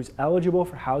 people who's eligible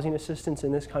for housing assistance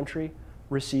in this country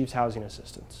receives housing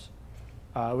assistance,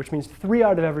 which means 3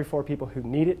 out of every 4 people who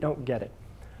need it don't get it.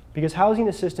 Because housing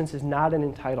assistance is not an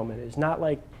entitlement. It is not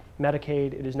like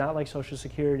Medicaid. It is not like Social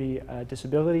Security,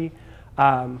 disability,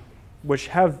 which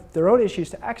have their own issues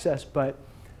to access, but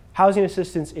housing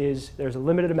assistance there's a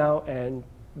limited amount, and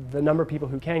the number of people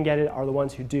who can get it are the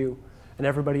ones who do, and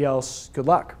everybody else, good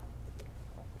luck.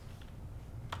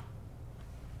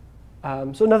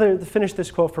 So to finish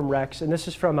this quote from Rex, and this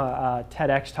is from a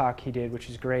TEDx talk he did, which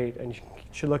is great, and you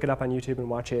should look it up on YouTube and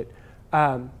watch it.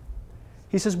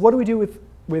 He says, what do we do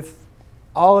with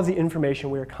all of the information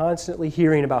we are constantly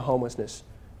hearing about homelessness?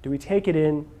 Do we take it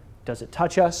in? Does it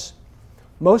touch us?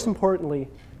 Most importantly,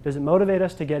 does it motivate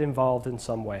us to get involved in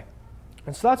some way?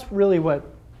 And so that's really what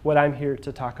I'm here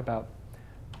to talk about,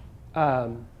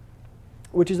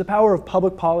 which is the power of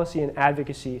public policy and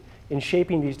advocacy in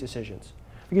shaping these decisions.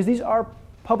 Because these are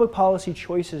public policy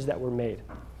choices that were made.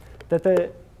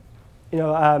 That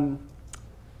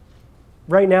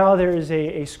right now there is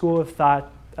a school of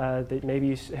thought that maybe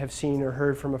you have seen or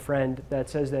heard from a friend that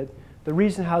says that the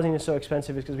reason housing is so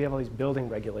expensive is because we have all these building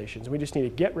regulations. We just need to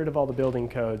get rid of all the building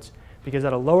codes because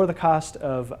that'll lower the cost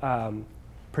of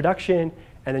production,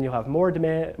 and then you'll have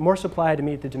more supply to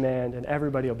meet the demand, and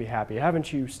everybody will be happy.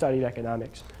 Haven't you studied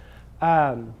economics?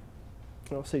 I'll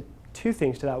say 2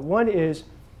 things to that. One is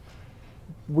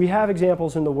we have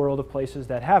examples in the world of places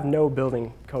that have no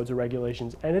building codes or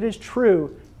regulations, and it is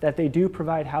true that they do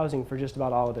provide housing for just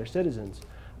about all of their citizens.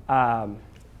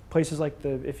 Places like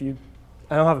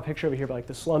I don't have a picture of it here, but like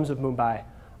the slums of Mumbai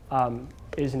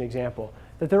is an example.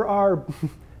 That there are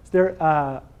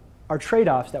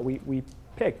trade-offs that we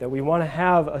pick, that we want to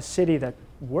have a city that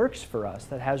works for us,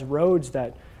 that has roads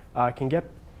that can get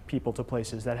people to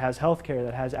places, that has healthcare,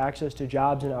 that has access to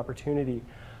jobs and opportunity,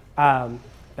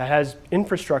 that has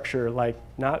infrastructure like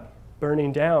not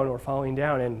burning down or falling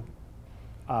down,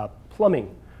 and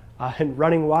plumbing and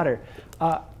running water.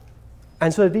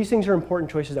 And so these things are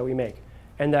important choices that we make,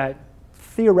 and that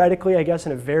theoretically, I guess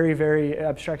in a very, very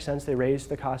abstract sense, they raise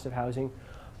the cost of housing,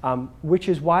 which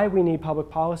is why we need public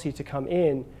policy to come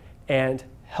in and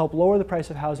help lower the price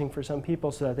of housing for some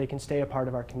people so that they can stay a part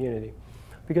of our community.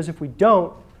 Because if we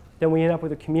don't, then we end up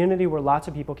with a community where lots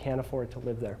of people can't afford to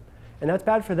live there. And that's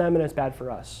bad for them, and it's bad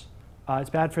for us. It's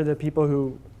bad for the people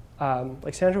who,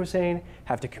 like Sandra was saying,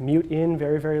 have to commute in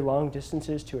very, very long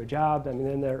distances to a job. I mean,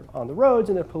 then they're on the roads,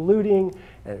 and they're polluting,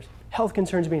 and there's health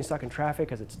concerns being stuck in traffic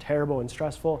because it's terrible and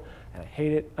stressful, and I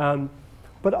hate it.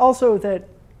 But also that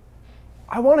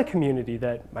I want a community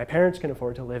that my parents can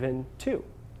afford to live in too.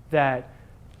 That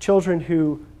children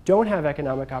who don't have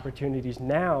economic opportunities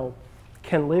now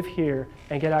can live here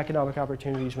and get economic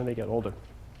opportunities when they get older.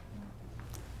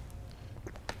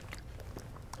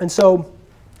 And so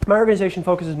my organization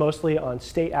focuses mostly on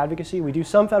state advocacy. We do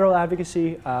some federal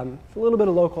advocacy, a little bit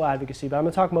of local advocacy, but I'm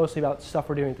going to talk mostly about stuff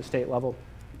we're doing at the state level.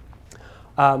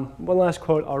 One last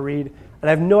quote I'll read, and I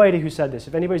have no idea who said this.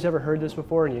 If anybody's ever heard this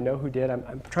before and you know who did,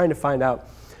 I'm trying to find out.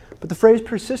 But the phrase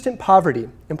persistent poverty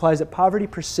implies that poverty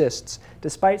persists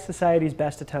despite society's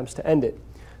best attempts to end it.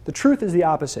 The truth is the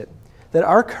opposite, that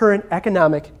our current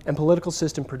economic and political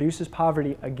system produces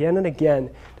poverty again and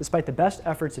again despite the best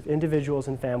efforts of individuals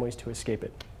and families to escape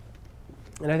it.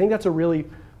 And I think that's a really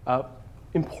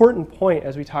important point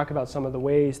as we talk about some of the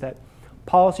ways that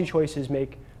policy choices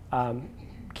make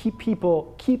keep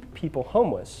people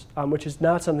homeless, which is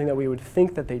not something that we would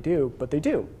think that they do, but they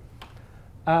do.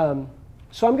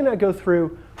 So I'm going to go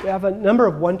through, we have a number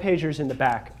of one-pagers in the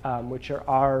back, which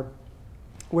are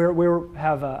we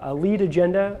have a lead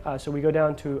agenda, so we go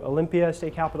down to Olympia,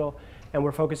 state capital, and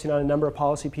we're focusing on a number of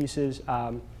policy pieces.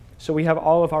 So we have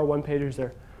all of our one-pagers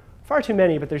there. Far too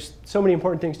many, but there's so many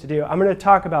important things to do. I'm going to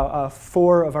talk about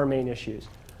 4 of our main issues.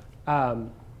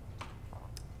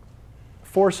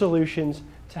 4 solutions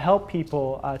to help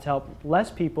people, to help less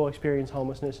people experience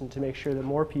homelessness and to make sure that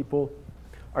more people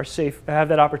are safe, have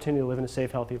that opportunity to live in a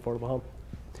safe, healthy, affordable home.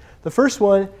 The first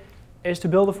one is to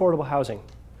build affordable housing.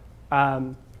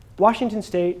 Washington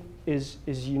State is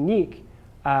unique.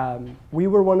 We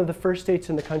were one of the first states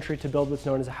in the country to build what's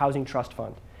known as a housing trust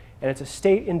fund. And it's a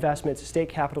state investment, it's a state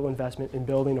capital investment in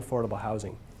building affordable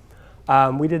housing.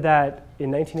 We did that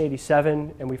in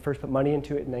 1987, and we first put money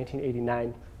into it in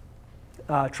 1989.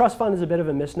 Trust fund is a bit of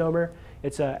a misnomer.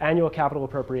 It's an annual capital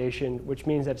appropriation, which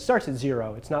means that it starts at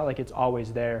zero. It's not like it's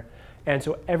always there. And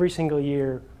so every single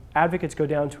year, advocates go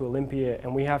down to Olympia,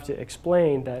 and we have to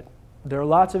explain that there are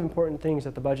lots of important things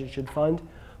that the budget should fund,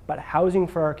 but housing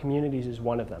for our communities is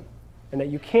one of them. And that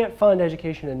you can't fund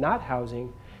education and not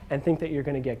housing and think that you're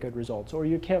going to get good results. Or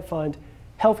you can't fund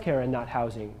healthcare and not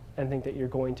housing and think that you're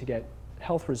going to get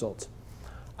health results.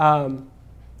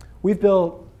 We've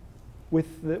built,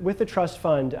 with the trust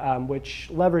fund, which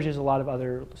leverages a lot of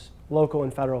other local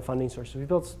and federal funding sources, we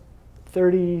built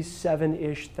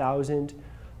 37-ish thousand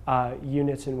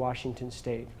units in Washington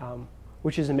State,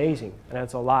 which is amazing, and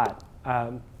that's a lot.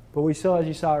 But we still, as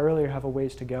you saw earlier, have a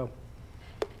ways to go.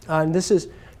 And this is,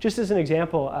 just as an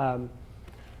example,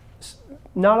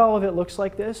 not all of it looks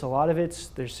like this. A lot of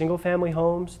there's single family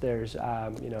homes, there's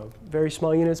very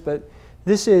small units, but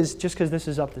this is, just because this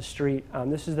is up the street,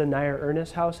 this is the Nair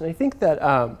Ernest house. And I think that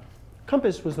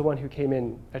Compass was the one who came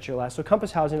in at your last. So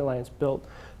Compass Housing Alliance built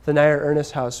the Nair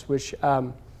Ernest house, which is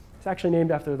actually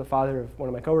named after the father of one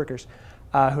of my coworkers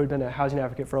who had been a housing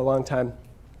advocate for a long time.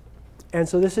 And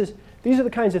so these are the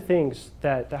kinds of things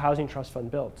that the Housing Trust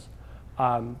Fund builds.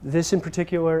 This in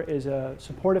particular is a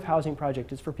supportive housing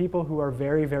project. It's for people who are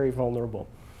very, very vulnerable.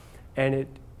 And it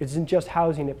isn't just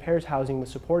housing, it pairs housing with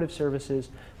supportive services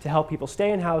to help people stay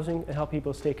in housing and help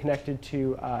people stay connected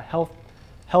to health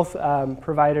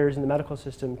providers in the medical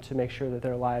system to make sure that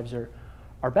their lives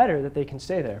are better, that they can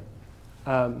stay there.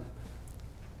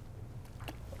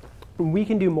 We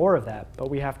can do more of that, but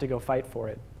we have to go fight for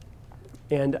it.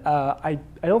 And I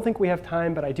don't think we have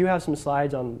time, but I do have some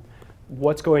slides on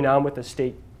what's going on with the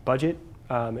state budget.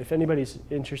 If anybody's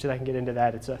interested, I can get into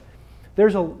that. It's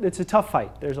a tough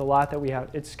fight. There's a lot that we have.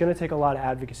 It's going to take a lot of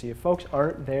advocacy. If folks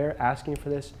aren't there asking for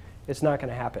this, it's not going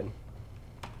to happen.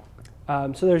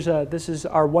 So this is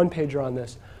our one-pager on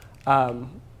this, on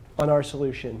our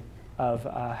solution of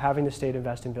having the state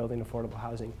invest in building affordable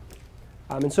housing.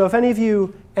 And so if any of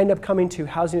you end up coming to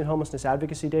Housing and Homelessness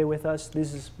Advocacy Day with us,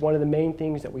 this is one of the main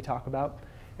things that we talk about.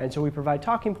 And so we provide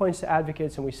talking points to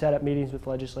advocates, and we set up meetings with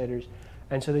legislators.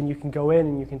 And so then you can go in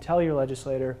and you can tell your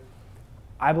legislator,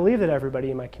 I believe that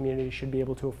everybody in my community should be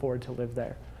able to afford to live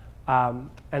there. And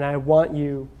I want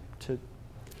you to,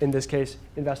 in this case,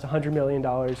 invest $100 million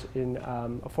in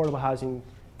affordable housing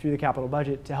through the capital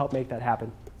budget to help make that happen.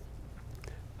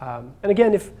 And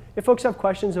again, if folks have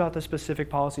questions about the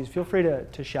specific policies, feel free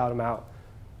to shout them out.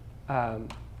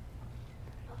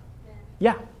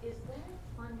 Yeah? Is that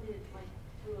funded like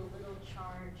through a little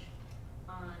charge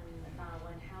on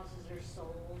when houses are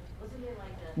sold? Wasn't there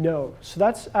like a... No, so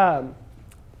that's,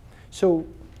 so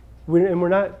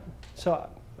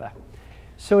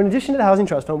in addition to the Housing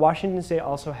Trust Fund, Washington State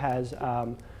also has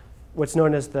what's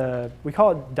known as we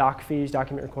call it DOC fees,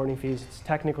 document recording fees. It's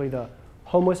technically the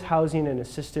Homeless Housing and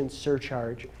Assistance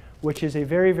Surcharge, which is a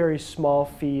very, very small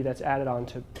fee that's added on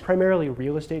to primarily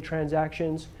real estate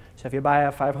transactions. So if you buy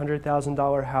a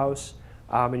 $500,000 house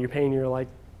and you're paying your like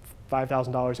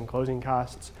 $5,000 in closing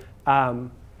costs,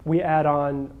 we add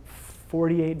on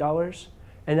 $48,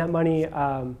 and that money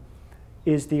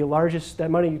is the largest.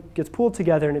 That money gets pooled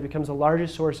together, and it becomes the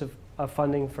largest source of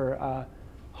funding for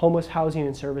homeless housing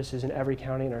and services in every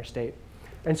county in our state.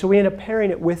 And so we end up pairing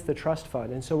it with the trust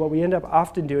fund. And so what we end up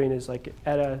often doing is like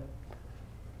I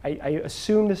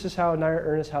assume this is how Nair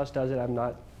Ernest House does it. I'm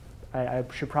not, I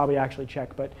should probably actually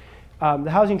check. But the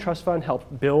Housing Trust Fund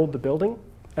helped build the building.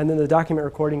 And then the document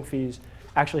recording fees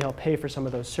actually help pay for some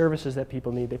of those services that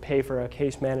people need. They pay for a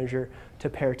case manager to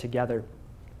pair together.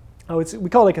 We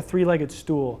call it like a three-legged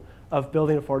stool of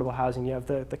building affordable housing. You have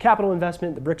the capital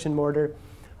investment, the bricks and mortar.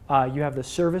 You have the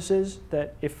services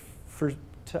that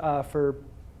for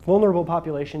vulnerable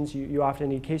populations, you often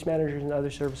need case managers and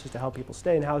other services to help people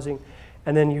stay in housing.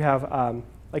 And then you have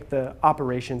like the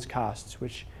operations costs,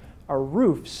 which are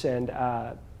roofs and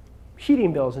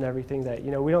heating bills and everything that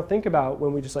we don't think about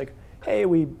when we just like, hey,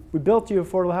 we built you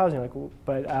affordable housing. Like,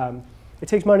 but it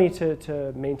takes money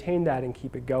to maintain that and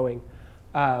keep it going.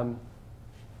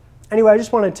 Anyway, I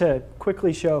just wanted to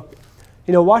quickly show,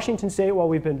 Washington State, while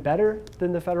we've been better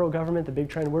than the federal government, the big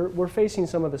trend, we're facing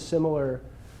some of the similar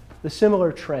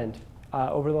trend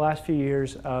over the last few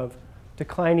years of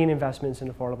declining investments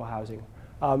in affordable housing.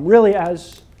 Really,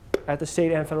 as at the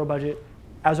state and federal budget,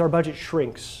 as our budget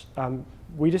shrinks,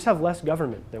 we just have less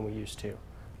government than we used to.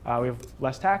 We have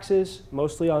less taxes,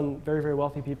 mostly on very, very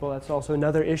wealthy people. That's also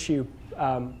another issue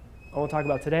I won't talk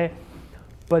about today.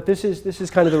 But this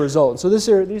is kind of the result. So these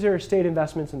are state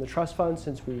investments in the trust fund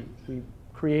since we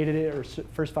created it or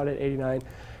first founded in '89.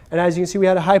 And as you can see, we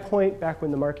had a high point back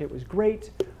when the market was great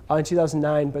in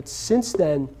 2009. But since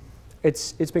then,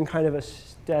 it's been kind of a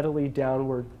steadily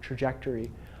downward trajectory.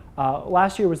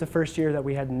 Last year was the first year that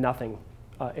we had nothing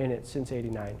in it since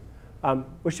 '89.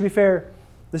 Which, to be fair,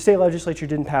 the state legislature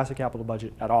didn't pass a capital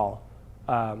budget at all.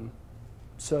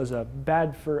 So it was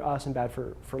bad for us and bad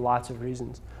for lots of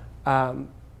reasons.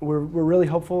 We're really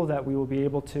hopeful that we will be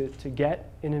able to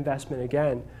get an investment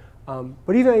again.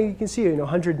 But even you can see,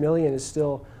 $100 million is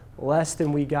still less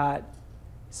than we got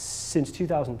since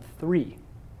 2003.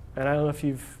 And I don't know if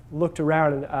you've looked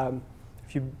around, and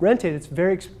if you rent it, it's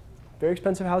very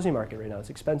expensive housing market right now.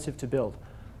 It's expensive to build.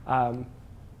 So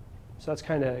that's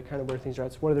kind of where things are.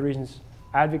 It's one of the reasons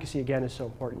advocacy, again, is so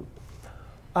important.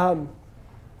 I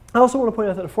also want to point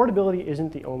out that affordability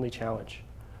isn't the only challenge.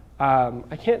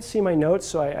 I can't see my notes,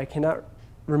 so I cannot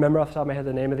remember off the top of my head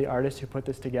the name of the artist who put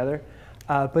this together.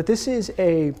 But this is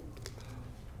a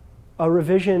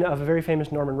revision of a very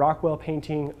famous Norman Rockwell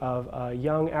painting of a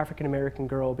young African-American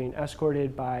girl being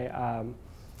escorted by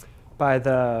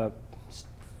the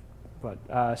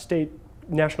State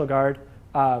National Guard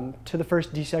to the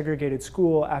first desegregated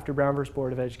school after Brown versus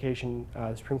Board of Education,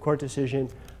 the Supreme Court decision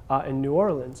in New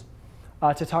Orleans,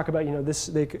 to talk about,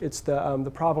 it's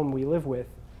the problem we live with,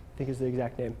 I think is the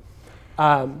exact name.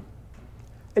 And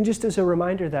just as a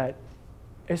reminder that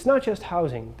it's not just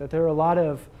housing, that there are a lot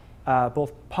of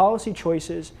both policy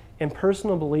choices and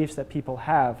personal beliefs that people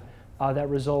have that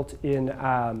result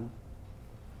in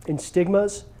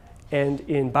stigmas and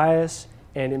in bias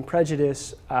and in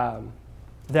prejudice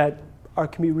that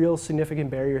can be real significant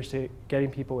barriers to getting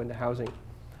people into housing.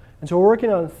 And so we're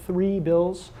working on 3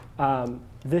 bills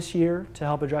this year to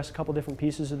help address a couple different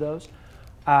pieces of those.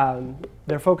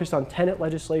 They're focused on tenant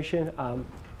legislation.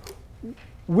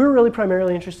 We're really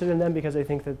primarily interested in them because I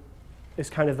think that it's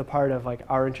kind of the part of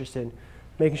our interest in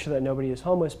making sure that nobody is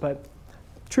homeless. But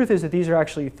the truth is that these are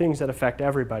actually things that affect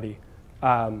everybody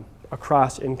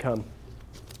across income.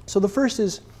 So the first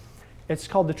it's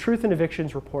called the Truth in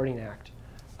Evictions Reporting Act.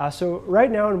 So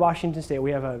right now in Washington State,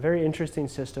 we have a very interesting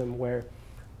system where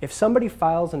if somebody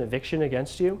files an eviction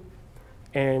against you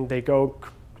and they go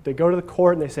to the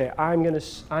court and they say, I'm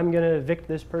gonna evict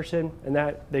this person, and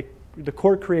the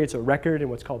court creates a record in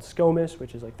what's called SCOMAS,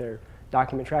 which is their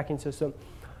document tracking system.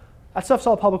 That stuff's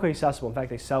all publicly accessible. In fact,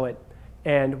 they sell it.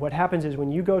 And what happens is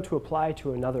when you go to apply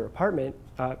to another apartment,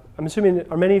 I'm assuming,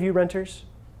 are many of you renters?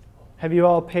 Have you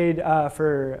all paid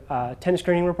for tenant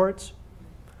screening reports?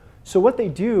 So what they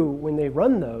do when they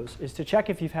run those is to check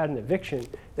if you've had an eviction.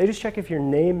 They just check if your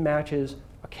name matches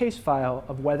a case file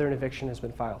of whether an eviction has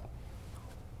been filed.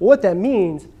 What that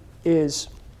means is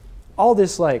all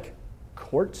this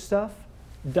court stuff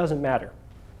doesn't matter.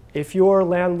 If your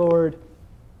landlord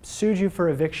sued you for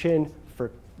eviction for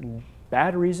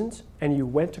bad reasons and you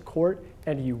went to court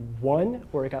and you won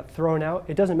or it got thrown out,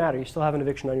 it doesn't matter. You still have an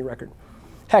eviction on your record.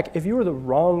 Heck, if you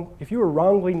were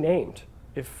wrongly named,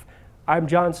 if I'm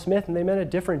John Smith and they meant a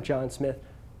different John Smith,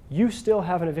 you still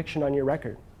have an eviction on your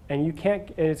record. And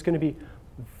it's going to be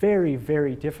very,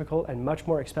 very difficult and much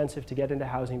more expensive to get into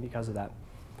housing because of that.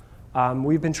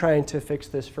 We've been trying to fix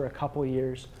this for a couple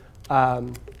years.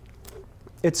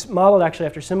 It's modeled actually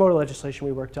after similar legislation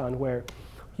we worked on where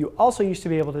you also used to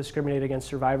be able to discriminate against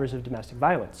survivors of domestic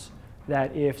violence.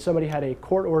 That if somebody had a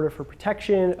court order for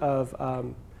protection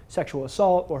of sexual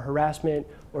assault or harassment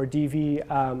or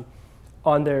DV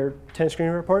on their tenant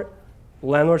screening report,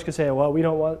 landlords could say, well, we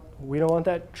don't want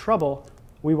that trouble,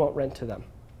 we won't rent to them.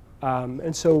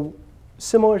 And so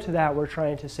similar to that, we're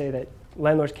trying to say that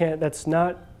landlords can't, that's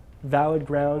not valid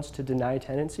grounds to deny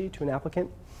tenancy to an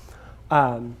applicant.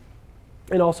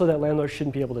 And also that landlords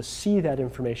shouldn't be able to see that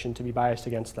information to be biased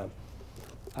against them.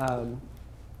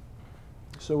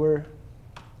 So we're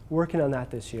working on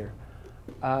that this year.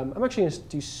 I'm actually going to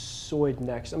do SOID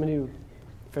next. I'm going to do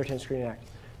Fair Tenant Screening Act.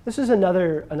 This is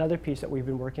another piece that we've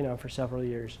been working on for several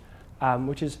years,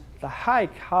 which is the high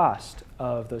cost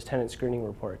of those tenant screening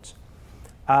reports.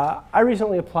 I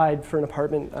recently applied for an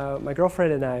apartment. My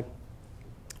girlfriend and I,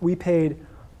 we paid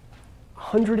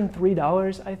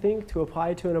 $103, I think, to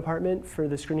apply to an apartment for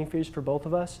the screening fees for both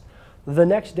of us. The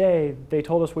next day, they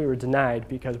told us we were denied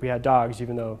because we had dogs,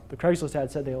 even though the Craigslist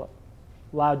ad said they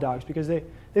allowed dogs, because they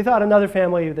thought another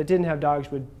family that didn't have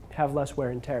dogs would have less wear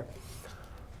and tear.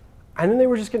 and then they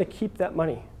were just going to keep that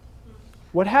money.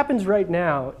 What happens right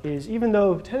now is, even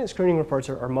though tenant screening reports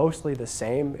are mostly the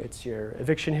same, it's your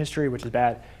eviction history, which is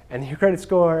bad, and your credit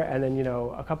score, and then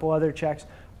a couple other checks,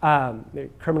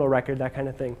 criminal record, that kind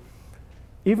of thing.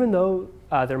 Even though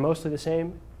they're mostly the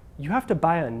same, you have to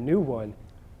buy a new one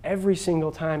every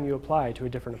single time you apply to a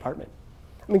different apartment.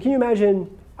 I mean, can you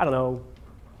imagine, I don't know,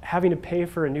 having to pay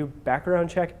for a new background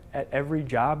check at every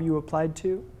job you applied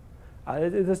to?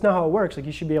 That's not how it works. Like,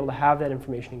 you should be able to have that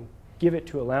information and give it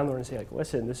to a landlord and say, like,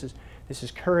 listen, this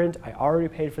is current. I already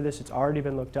paid for this. It's already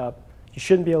been looked up. You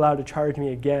shouldn't be allowed to charge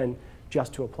me again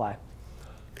just to apply.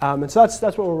 And so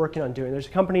that's what we're working on doing. There's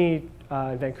a company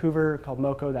in Vancouver called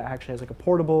Moco that actually has like a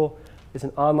portable. It's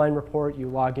an online report. You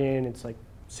log in. It's like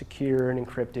secure and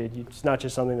encrypted. It's not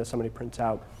just something that somebody prints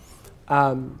out,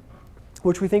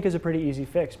 which we think is a pretty easy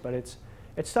fix. But it's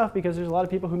tough because there's a lot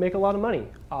of people who make a lot of money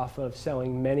off of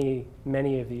selling many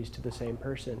of these to the same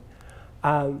person.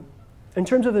 In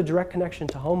terms of the direct connection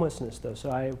to homelessness, though, so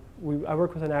I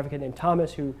work with an advocate named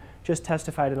Thomas who just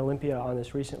testified in Olympia on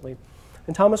this recently.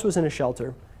 And Thomas was in a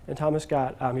shelter, and Thomas he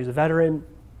was a veteran,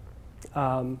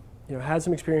 had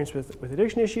some experience with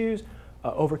addiction issues,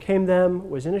 overcame them,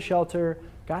 was in a shelter,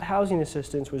 got housing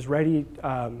assistance, was ready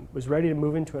to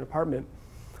move into an apartment,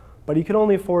 but he could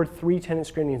only afford 3 tenant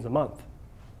screenings a month.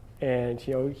 And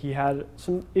he had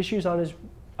some issues on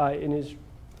in his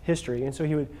history, and so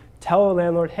he would tell a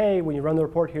landlord, hey, when you run the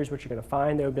report, here's what you're going to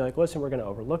find. They would be like, listen, we're going to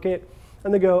overlook it.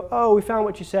 And they go, oh, we found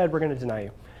what you said, we're going to deny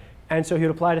you. And so he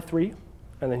would apply to 3,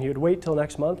 and then he would wait till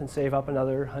next month and save up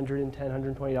another $110,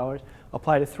 $120,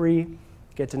 apply to 3,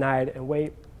 get denied, and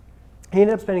wait. He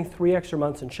ended up spending 3 extra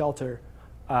months in shelter,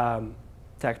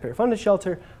 taxpayer-funded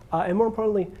shelter, and more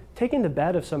importantly, taking the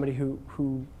bed of somebody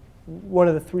who one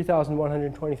of the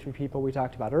 3,123 people we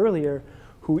talked about earlier,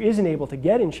 who isn't able to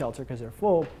get in shelter because they're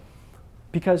full,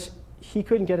 because he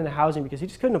couldn't get into housing because he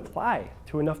just couldn't apply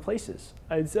to enough places.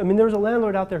 I mean, there was a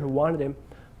landlord out there who wanted him.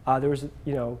 It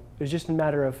was just a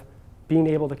matter of being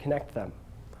able to connect them.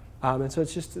 And so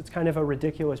it's kind of a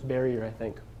ridiculous barrier, I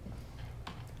think.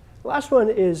 The last one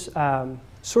is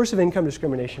source of income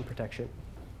discrimination protection.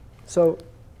 So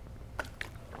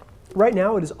right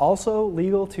now, it is also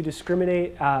legal to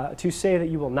discriminate, to say that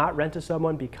you will not rent to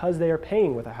someone because they are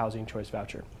paying with a housing choice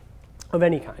voucher of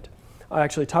any kind.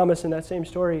 Actually, Thomas, in that same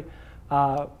story,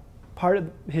 part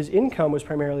of his income was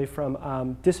primarily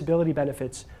from disability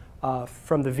benefits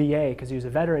from the VA, because he was a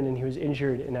veteran and he was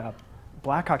injured in a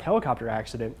Black Hawk helicopter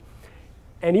accident.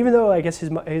 And even though I guess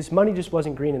his money just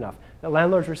wasn't green enough, the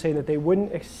landlords were saying that they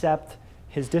wouldn't accept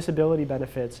his disability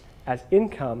benefits as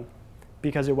income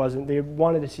because they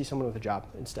wanted to see someone with a job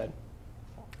instead.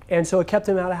 And so it kept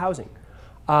him out of housing.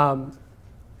 And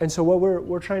so what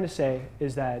we're trying to say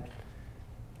is that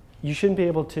you shouldn't be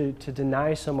able to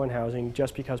deny someone housing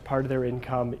just because part of their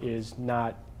income is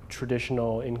not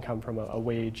traditional income from a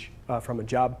wage, from a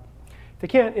job.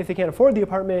 If they can't afford the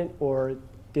apartment or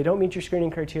they don't meet your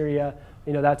screening criteria,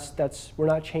 we're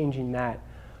not changing that.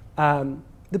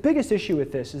 The biggest issue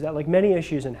with this is that, like many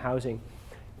issues in housing,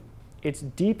 it's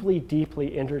deeply,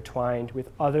 deeply intertwined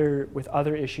with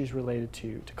other issues related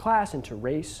to class and to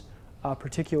race,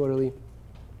 particularly,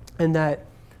 and that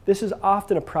this is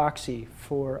often a proxy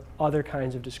for other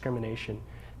kinds of discrimination.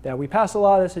 That we pass a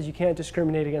law that says you can't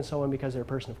discriminate against someone because they're a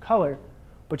person of color,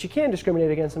 but you can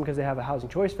discriminate against them because they have a housing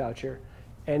choice voucher.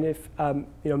 And if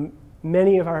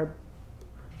many of our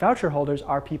voucher holders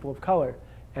are people of color,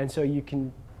 and so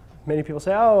many people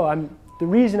say, oh, the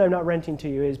reason I'm not renting to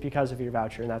you is because of your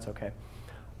voucher, and that's okay.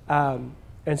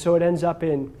 And so it ends up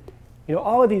in,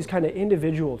 all of these kind of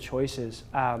individual choices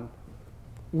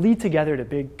lead together to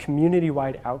big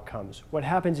community-wide outcomes. What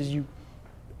happens is you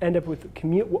end up with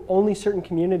only certain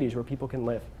communities where people can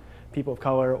live, people of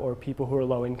color or people who are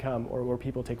low income or where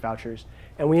people take vouchers.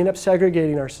 And we end up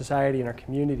segregating our society and our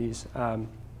communities.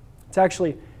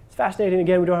 It's fascinating.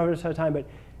 Again, we don't have a ton of time, but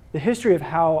the history of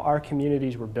how our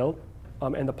communities were built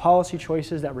and the policy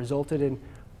choices that resulted in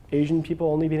Asian people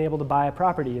only being able to buy a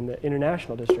property in the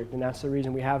International District, and that's the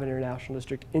reason we have an International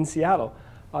District in Seattle,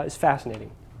 is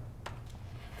fascinating.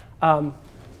 I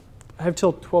have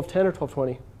till 12:10 or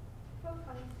 12:20?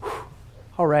 12:20.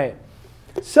 All right.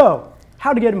 So,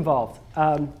 how to get involved.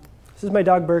 This is my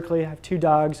dog, Berkeley. I have 2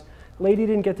 dogs. Lady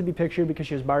didn't get to be pictured because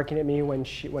she was barking at me when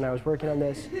I was working on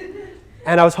this.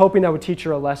 And I was hoping that would teach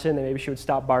her a lesson, and maybe she would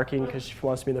stop barking because she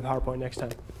wants to be in the PowerPoint next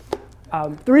time.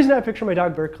 The reason I picture my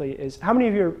dog, Berkeley, is how many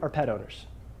of you are pet owners?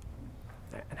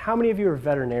 And how many of you are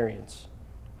veterinarians?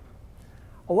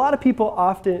 A lot of people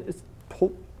often,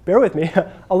 bear with me,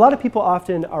 a lot of people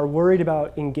often are worried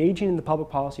about engaging in the public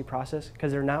policy process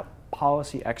because they're not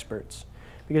policy experts.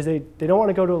 because they don't want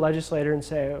to go to a legislator and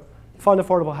say, fund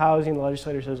affordable housing. The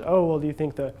legislator says, oh, well, do you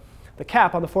think the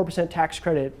cap on the 4% tax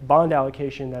credit bond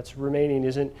allocation that's remaining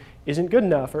isn't good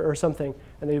enough or something,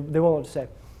 and they won't know what to say.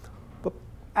 But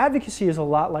advocacy is a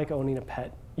lot like owning a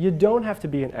pet. You don't have to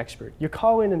be an expert. You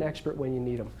call in an expert when you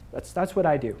need them. That's what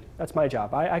I do. That's my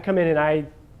job. I come in and I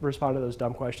respond to those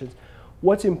dumb questions.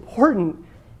 What's important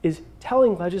is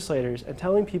telling legislators and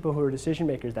telling people who are decision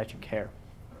makers that you care.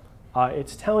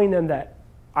 It's telling them that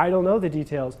I don't know the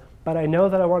details, but I know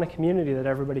that I want a community that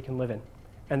everybody can live in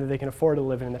and that they can afford to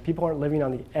live in, and that people aren't living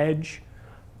on the edge,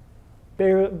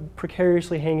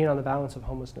 precariously hanging on the balance of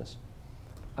homelessness.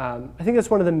 I think that's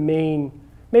one of the main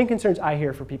concerns I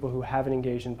hear for people who haven't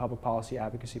engaged in public policy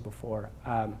advocacy before.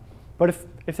 But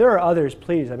if there are others,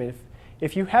 please, I mean,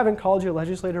 if you haven't called your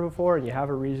legislator before and you have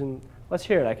a reason, let's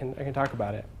hear it. I can talk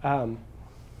about it.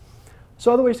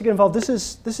 So other ways to get involved. This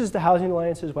is the Housing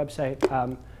Alliance's website.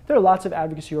 There are lots of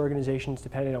advocacy organizations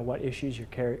depending on what issues you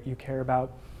care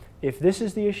about. If this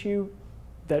is the issue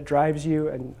that drives you,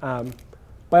 and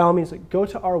by all means, go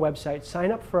to our website,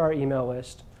 sign up for our email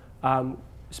list.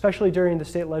 Especially during the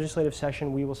state legislative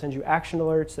session, we will send you action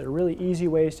alerts that are really easy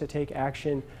ways to take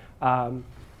action. And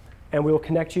we will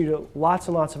connect you to lots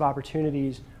and lots of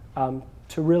opportunities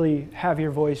to really have your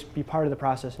voice be part of the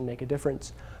process and make a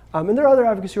difference. And there are other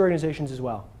advocacy organizations as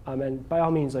well. And by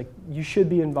all means, you should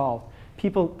be involved.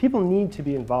 People need to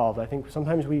be involved. I think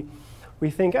sometimes we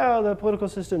think, oh, the political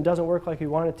system doesn't work like we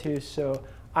want it to, so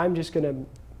I'm just going to,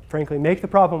 frankly, make the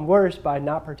problem worse by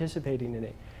not participating in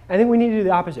it. I think we need to do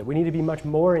the opposite. We need to be much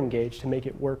more engaged to make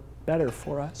it work better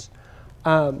for us.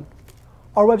 Our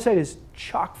website is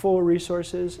chock full of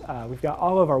resources. We've got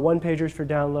all of our one-pagers for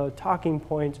download, talking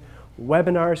points,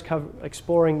 webinars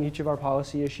exploring each of our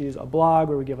policy issues, a blog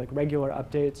where we give regular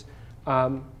updates.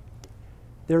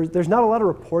 There's not a lot of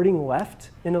reporting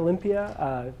left in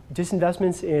Olympia.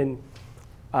 Disinvestments in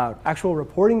actual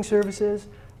reporting services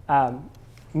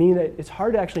mean that it's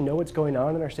hard to actually know what's going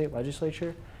on in our state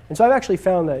legislature. And so I've actually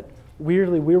found that,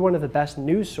 weirdly, we're one of the best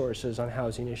news sources on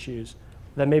housing issues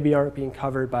that maybe aren't being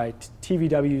covered by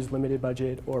TVW's limited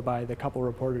budget or by the couple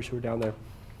reporters who are down there.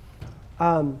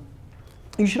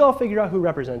 You should all figure out who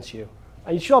represents you.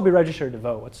 You should all be registered to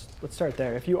vote. Let's start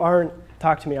there. If you aren't,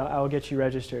 talk to me. I'll get you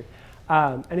registered.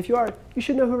 And if you are, you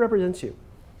should know who represents you.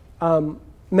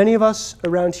 Many of us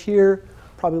around here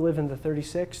probably live in the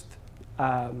 36th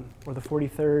or the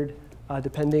 43rd,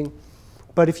 depending.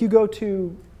 But if you go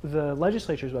to the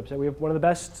legislature's website, we have one of the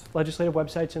best legislative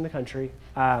websites in the country.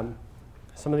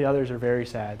 Some of the others are very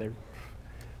sad. They're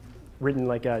written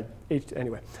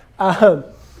anyway.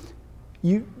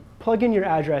 You plug in your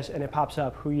address and it pops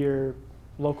up who your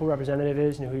local representative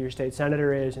is and who your state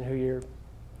senator is and who your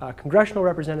congressional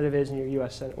representative is and your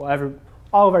U.S. Senate. Well,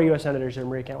 all of our U.S. senators are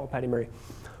Marie Cantwell, Patty Murray.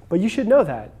 But you should know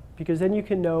that, because then you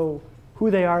can know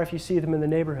who they are if you see them in the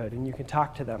neighborhood, and you can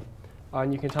talk to them,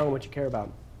 and you can tell them what you care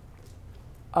about.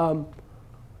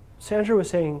 Sandra was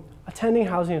saying, attending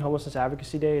Housing and Homelessness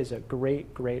Advocacy Day is a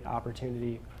great, great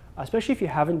opportunity, especially if you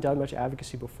haven't done much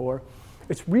advocacy before.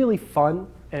 It's really fun,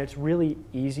 and it's really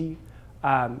easy.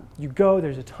 You go,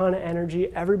 there's a ton of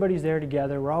energy, everybody's there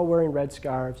together, we're all wearing red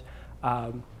scarves.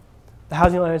 The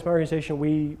Housing Alliance, my organization,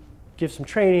 we give some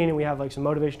training, and we have some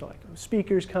motivational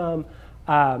speakers come,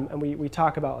 and we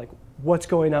talk about what's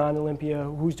going on in Olympia,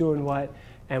 who's doing what,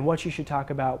 and what you should talk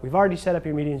about. We've already set up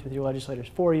your meetings with your legislators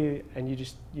for you, and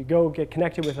you go get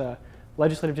connected with a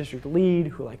legislative district lead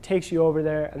who takes you over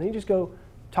there, and then you just go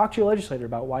talk to your legislator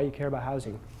about why you care about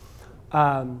housing.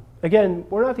 Again,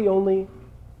 we're not the only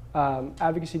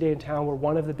advocacy day in town. We're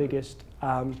one of the biggest,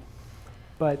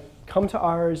 but come to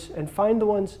ours and find the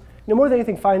ones, more than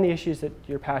anything, find the issues that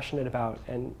you're passionate about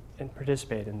and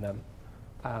participate in them,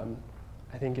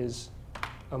 I think is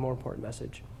a more important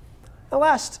message. The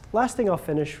last thing I'll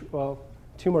finish, well,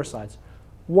 2 more slides.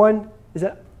 One is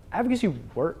that advocacy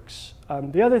works.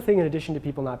 The other thing, in addition to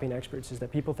people not being experts, is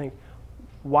that people think,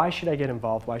 why should I get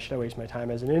involved? Why should I waste my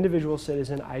time? As an individual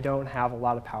citizen, I don't have a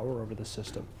lot of power over the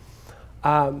system.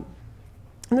 And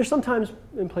there's sometimes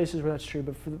in places where that's true,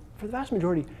 but for the vast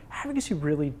majority, advocacy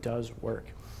really does work.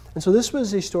 And so this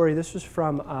was a story, this was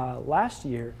from last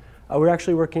year. We're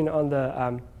actually working on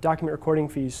the document recording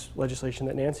fees legislation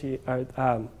that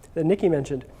that Nikki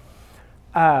mentioned.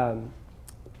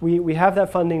 We have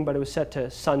that funding, but it was set to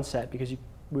sunset because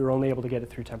we were only able to get it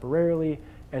through temporarily.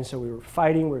 And so we were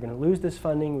fighting, we were going to lose this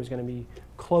funding, it was going to be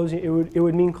closing, it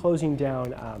would mean closing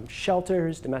down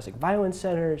shelters, domestic violence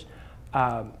centers,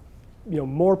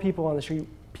 more people on the street,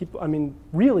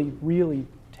 really, really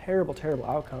terrible, terrible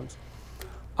outcomes.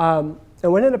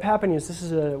 And what ended up happening is this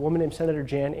is a woman named Senator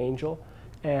Jan Angel,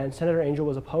 and Senator Angel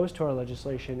was opposed to our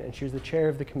legislation, and she was the chair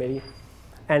of the committee.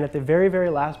 And at the very, very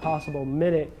last possible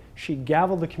minute, she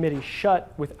gavelled the committee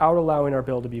shut without allowing our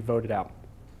bill to be voted out.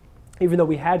 Even though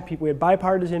we had people, we had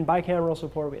bipartisan, bicameral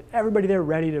support, we had everybody there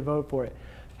ready to vote for it,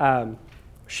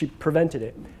 she prevented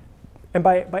it. And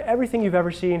by everything you've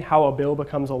ever seen, how a bill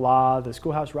becomes a law, the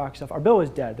Schoolhouse Rock stuff, our bill was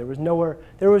dead. There was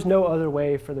no other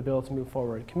way for the bill to move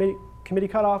forward. Committee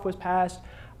cutoff was passed.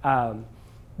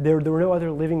 There were no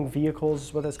other living vehicles,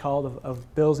 is what that's called,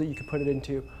 of bills that you could put it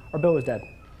into. Our bill was dead.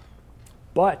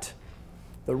 But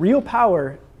the real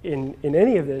power in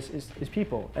any of this is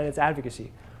people, and it's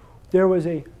advocacy. There was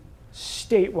a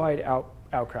statewide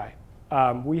outcry.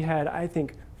 We had, I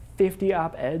think, 50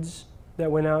 op-eds that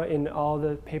went out in all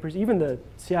the papers. Even the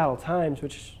Seattle Times,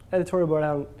 which editorial board I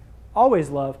don't always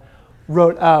love,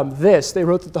 wrote this. They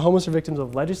wrote that the homeless are victims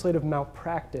of legislative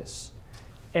malpractice.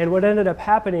 And what ended up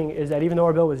happening is that even though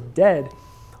our bill was dead,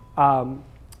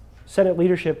 Senate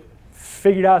leadership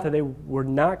figured out that they were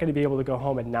not going to be able to go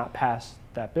home and not pass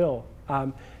that bill.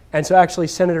 And so actually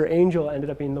Senator Angel ended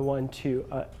up being the one to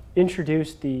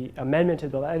introduce the amendment to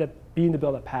the bill that ended up being the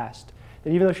bill that passed. That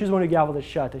even though she was the one who gavelled it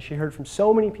shut, that she heard from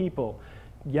so many people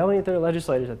yelling at their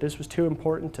legislators that this was too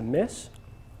important to miss,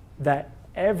 that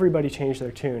everybody changed their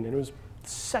tune. And it was the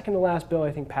second to last bill,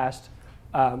 I think, passed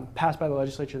by the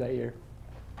legislature that year.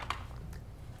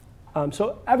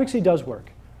 So advocacy does work.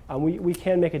 We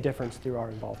can make a difference through our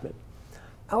involvement.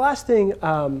 The last thing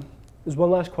is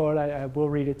one last quote. I will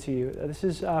read it to you. This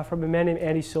is from a man named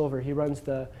Andy Silver. He runs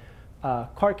the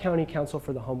Clark County Council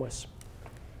for the Homeless.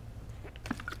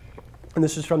 And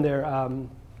this is from their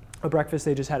a breakfast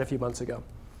they just had a few months ago.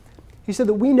 He said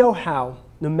that we know how,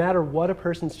 no matter what a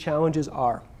person's challenges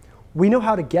are, we know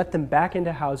how to get them back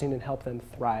into housing and help them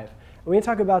thrive. And we didn't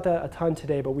talk about that a ton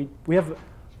today, but we have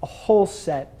a whole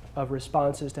set of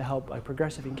responses to help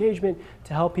progressive engagement,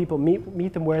 to help people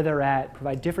meet them where they're at,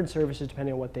 provide different services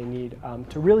depending on what they need,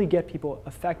 to really get people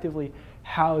effectively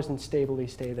housed and stably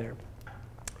stay there.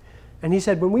 And he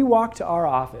said, when we walk to our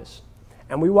office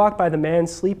and we walk by the man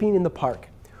sleeping in the park,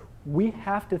 we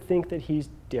have to think that he's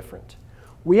different.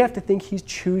 We have to think he's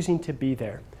choosing to be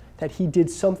there, that he did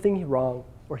something wrong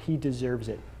or he deserves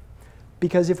it.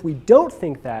 Because if we don't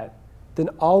think that, then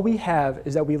all we have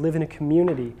is that we live in a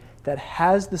community that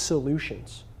has the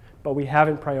solutions, but we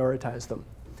haven't prioritized them.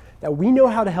 That we know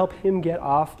how to help him get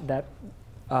off that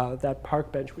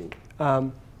park bench.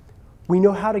 We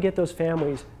know how to get those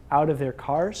families out of their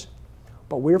cars,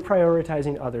 but we're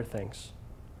prioritizing other things.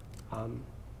 And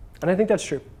I think that's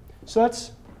true. So hope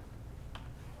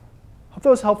that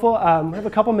was helpful. We have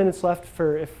a couple minutes left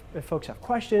for if folks have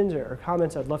questions or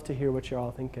comments. I'd love to hear what you're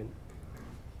all thinking.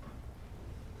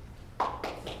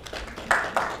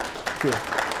 Thank you.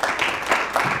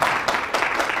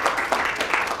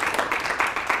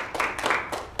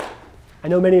 I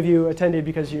know many of you attended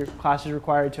because your class is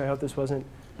required to. I hope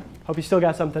hope you still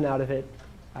got something out of it.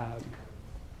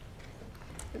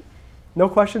 No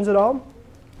questions at all?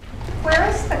 Where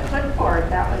is the clipboard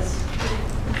that was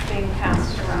being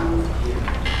passed around?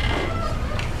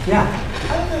 Yeah.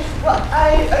 Well,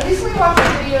 I recently watched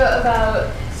a video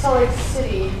about Salt Lake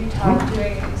City, Utah,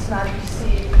 doing some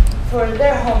advocacy for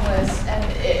their homeless, and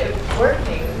it was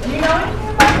working. Do you know anything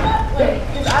about that? Like,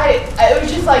 because it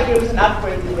was just like, it was an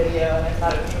Upworthy video, and I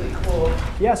thought it was really cool.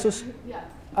 Yeah, so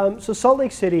Salt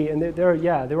Lake City, and they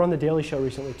were on the Daily Show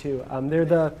recently too.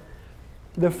 They're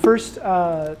the first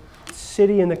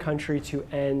city in the country to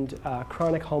end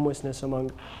chronic homelessness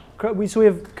among. So we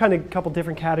have kind of a couple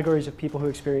different categories of people who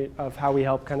experience, of how we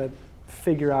help kind of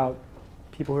figure out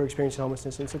people who are experiencing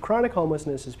homelessness. And so chronic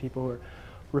homelessness is people who are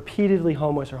repeatedly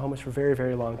homeless or homeless for very,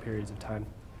 very long periods of time.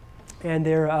 And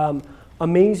their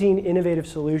amazing, innovative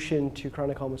solution to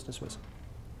chronic homelessness was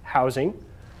housing.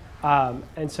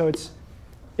 And so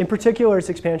in particular, it's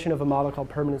expansion of a model called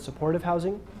permanent supportive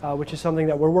housing, which is something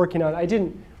that we're working on.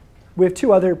 We have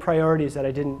two other priorities that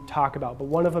I didn't talk about, but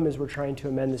one of them is we're trying to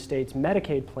amend the state's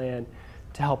Medicaid plan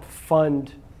to help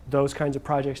fund those kinds of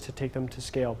projects to take them to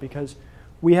scale, because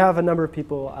we have a number of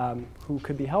people who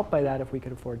could be helped by that if we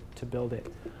could afford to build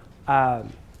it.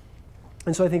 And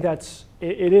so I think it's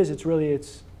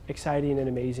exciting and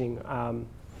amazing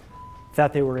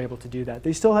that they were able to do that.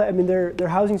 They still have, their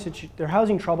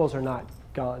housing troubles are not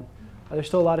gone. There's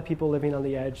still a lot of people living on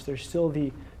the edge. There's still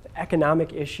the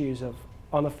economic issues of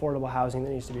unaffordable housing that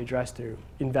needs to be addressed through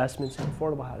investments in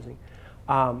affordable housing.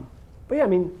 But yeah,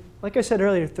 like I said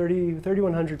earlier,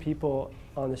 3,100 people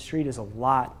on the street is a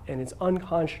lot, and it's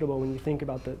unconscionable when you think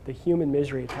about the human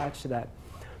misery attached to that.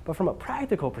 But from a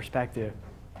practical perspective,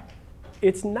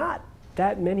 it's not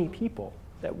that many people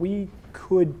that we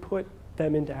could put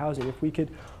them into housing. If we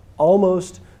could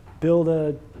almost build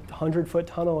a 100-foot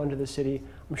tunnel under the city,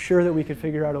 I'm sure that we could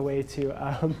figure out a way to,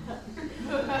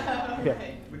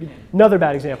 okay, another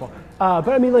bad example. But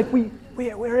I mean, like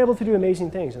we're able to do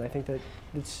amazing things, and I think that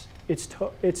it's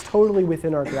totally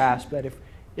within our grasp that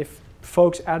if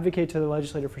folks advocate to the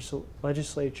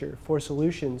legislature for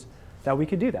solutions, that we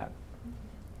could do that.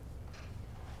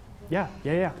 Yeah.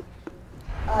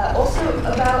 Also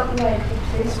about like the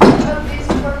placement of these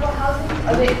affordable housing,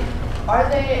 are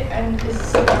they, and is the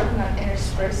city working on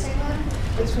interspersing them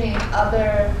between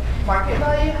other market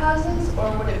value houses,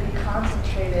 or would it be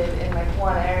concentrated in like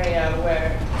one area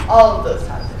where all of those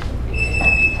houses would be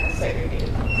kind of segregated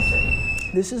from the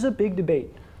city? This is a big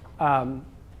debate.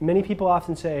 Many people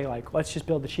often say, like, let's just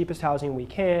build the cheapest housing we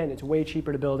can. It's way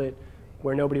cheaper to build it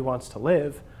where nobody wants to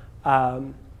live.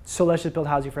 So let's just build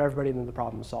housing for everybody and then the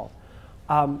problem is solved.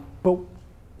 But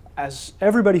as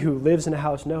everybody who lives in a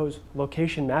house knows,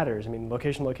 location matters. I mean,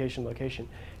 location.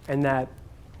 And that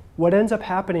what ends up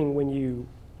happening when you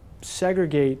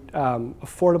segregate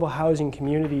affordable housing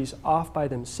communities off by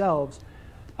themselves,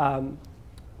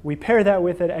 we pair that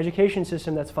with an education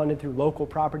system that's funded through local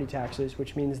property taxes,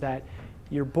 which means that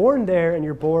you're born there and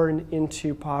you're born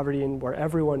into poverty, and where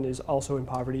everyone is also in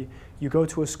poverty. You go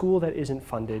to a school that isn't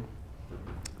funded.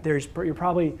 You're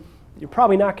probably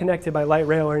not connected by light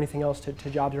rail or anything else to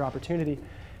jobs or opportunity.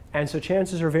 And so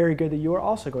chances are very good that you are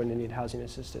also going to need housing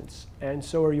assistance, and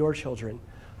so are your children.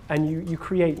 And you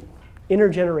create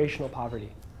intergenerational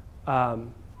poverty. And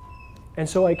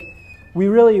so like,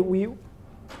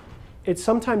 it's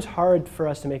sometimes hard for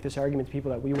us to make this argument to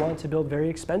people that we want to build very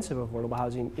expensive affordable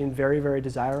housing in very, very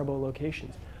desirable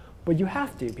locations. But you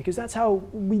have to, because that's how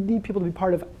we need people to be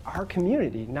part of our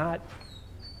community, not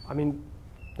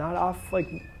off, like,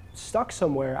 stuck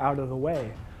somewhere out of the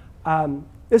way.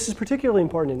 This is particularly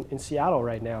important in Seattle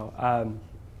right now.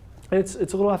 And it's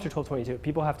a little after 12:22.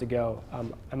 People have to go.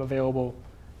 I'm available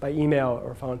by email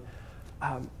or phone.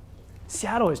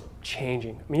 Seattle is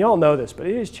changing. I mean, you all know this, but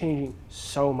it is changing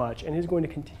so much, and it is going to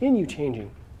continue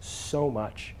changing so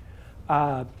much.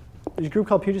 There's a group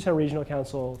called Puget Sound Regional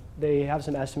Council. They have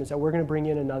some estimates that we're going to bring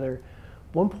in another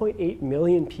 1.8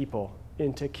 million people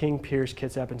into King, Pierce,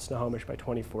 Kitsap, and Snohomish by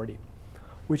 2040,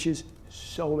 which is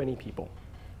so many people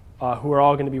who are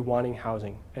all going to be wanting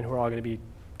housing and who are all going to be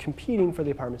competing for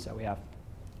the apartments that we have.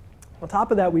 On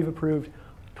top of that, we've approved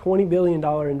 $20 billion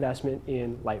investment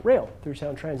in light rail through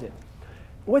Sound Transit.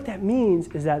 What that means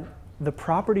is that the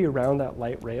property around that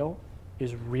light rail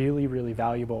is really, really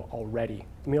valuable already.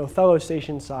 I mean, Othello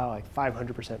Station saw like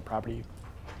 500% property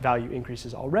value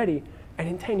increases already, and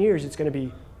in 10 years it's going to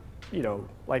be,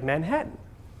 like Manhattan.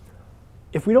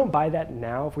 If we don't buy that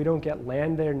now, if we don't get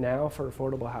land there now for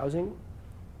affordable housing,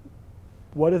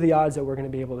 what are the odds that we're going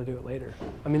to be able to do it later?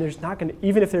 I mean, there's not going to,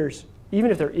 even if there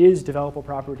is developable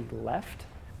property left,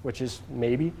 which is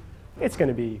maybe, it's going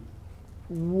to be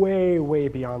way, way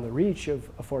beyond the reach of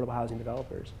affordable housing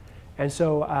developers. And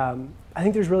so I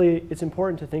think it's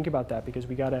important to think about that, because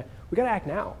we gotta act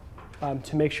now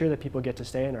to make sure that people get to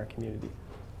stay in our community.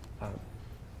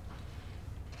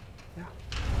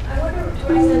 I wonder to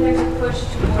what extent there's a push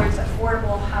towards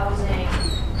affordable housing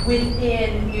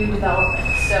within new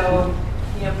developments. So,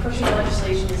 pushing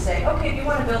legislation to say, okay, if you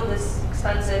want to build this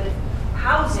expensive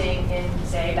housing in,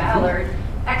 say, Ballard,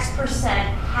 X%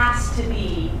 has to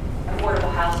be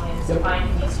affordable housing, and it's defined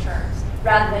in these terms,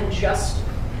 rather than just,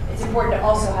 it's important to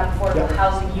also have affordable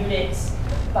housing units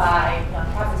by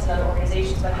nonprofits and other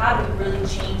organizations, but how do we really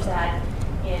change that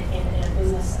in a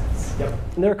business sense? Yep.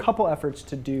 And there are a couple efforts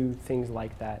to do things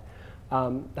like that.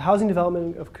 The Housing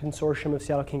Development Consortium of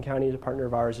Seattle-King County, as a partner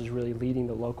of ours, is really leading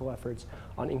the local efforts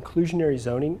on inclusionary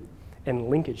zoning and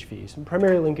linkage fees, and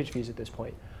primarily linkage fees at this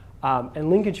point. And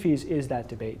linkage fees is that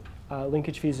debate.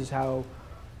 Linkage fees is how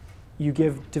you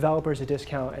give developers a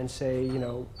discount and say,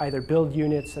 either build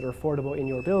units that are affordable in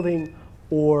your building,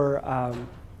 or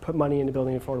put money into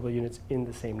building affordable units in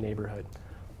the same neighborhood.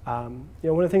 One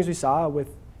of the things we saw with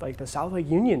like the South Lake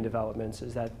Union developments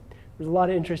is that there's a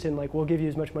lot of interest in, like, we'll give you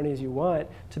as much money as you want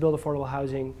to build affordable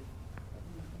housing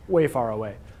way far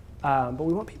away. But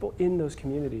we want people in those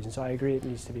communities, and so I agree it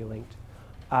needs to be linked.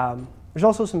 There's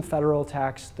also some federal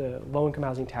tax, the low-income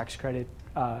housing tax credit.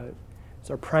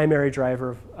 It's our primary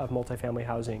driver of multifamily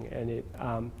housing, and it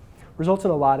results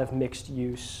in a lot of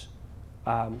mixed-use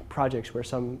projects where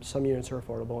some units are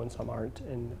affordable and some aren't,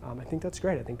 and I think that's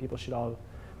great. I think people should all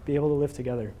be able to live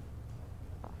together.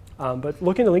 But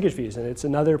look into linkage fees, and it's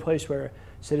another place where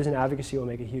citizen advocacy will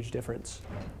make a huge difference.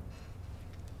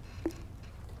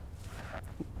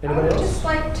 I Anybody would else? just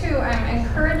like to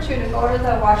encourage you to go to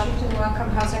the Washington Low-Income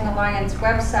Housing Alliance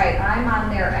website. I'm on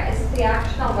there. Is it the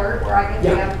action alert where I get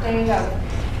Yeah. the update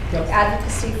of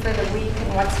advocacy for the week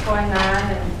and what's going on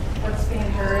and what's being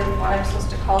heard and what I'm supposed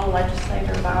to call the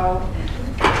legislator about?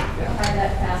 I find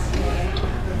that fascinating.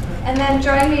 And then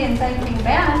join me in thanking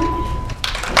Ben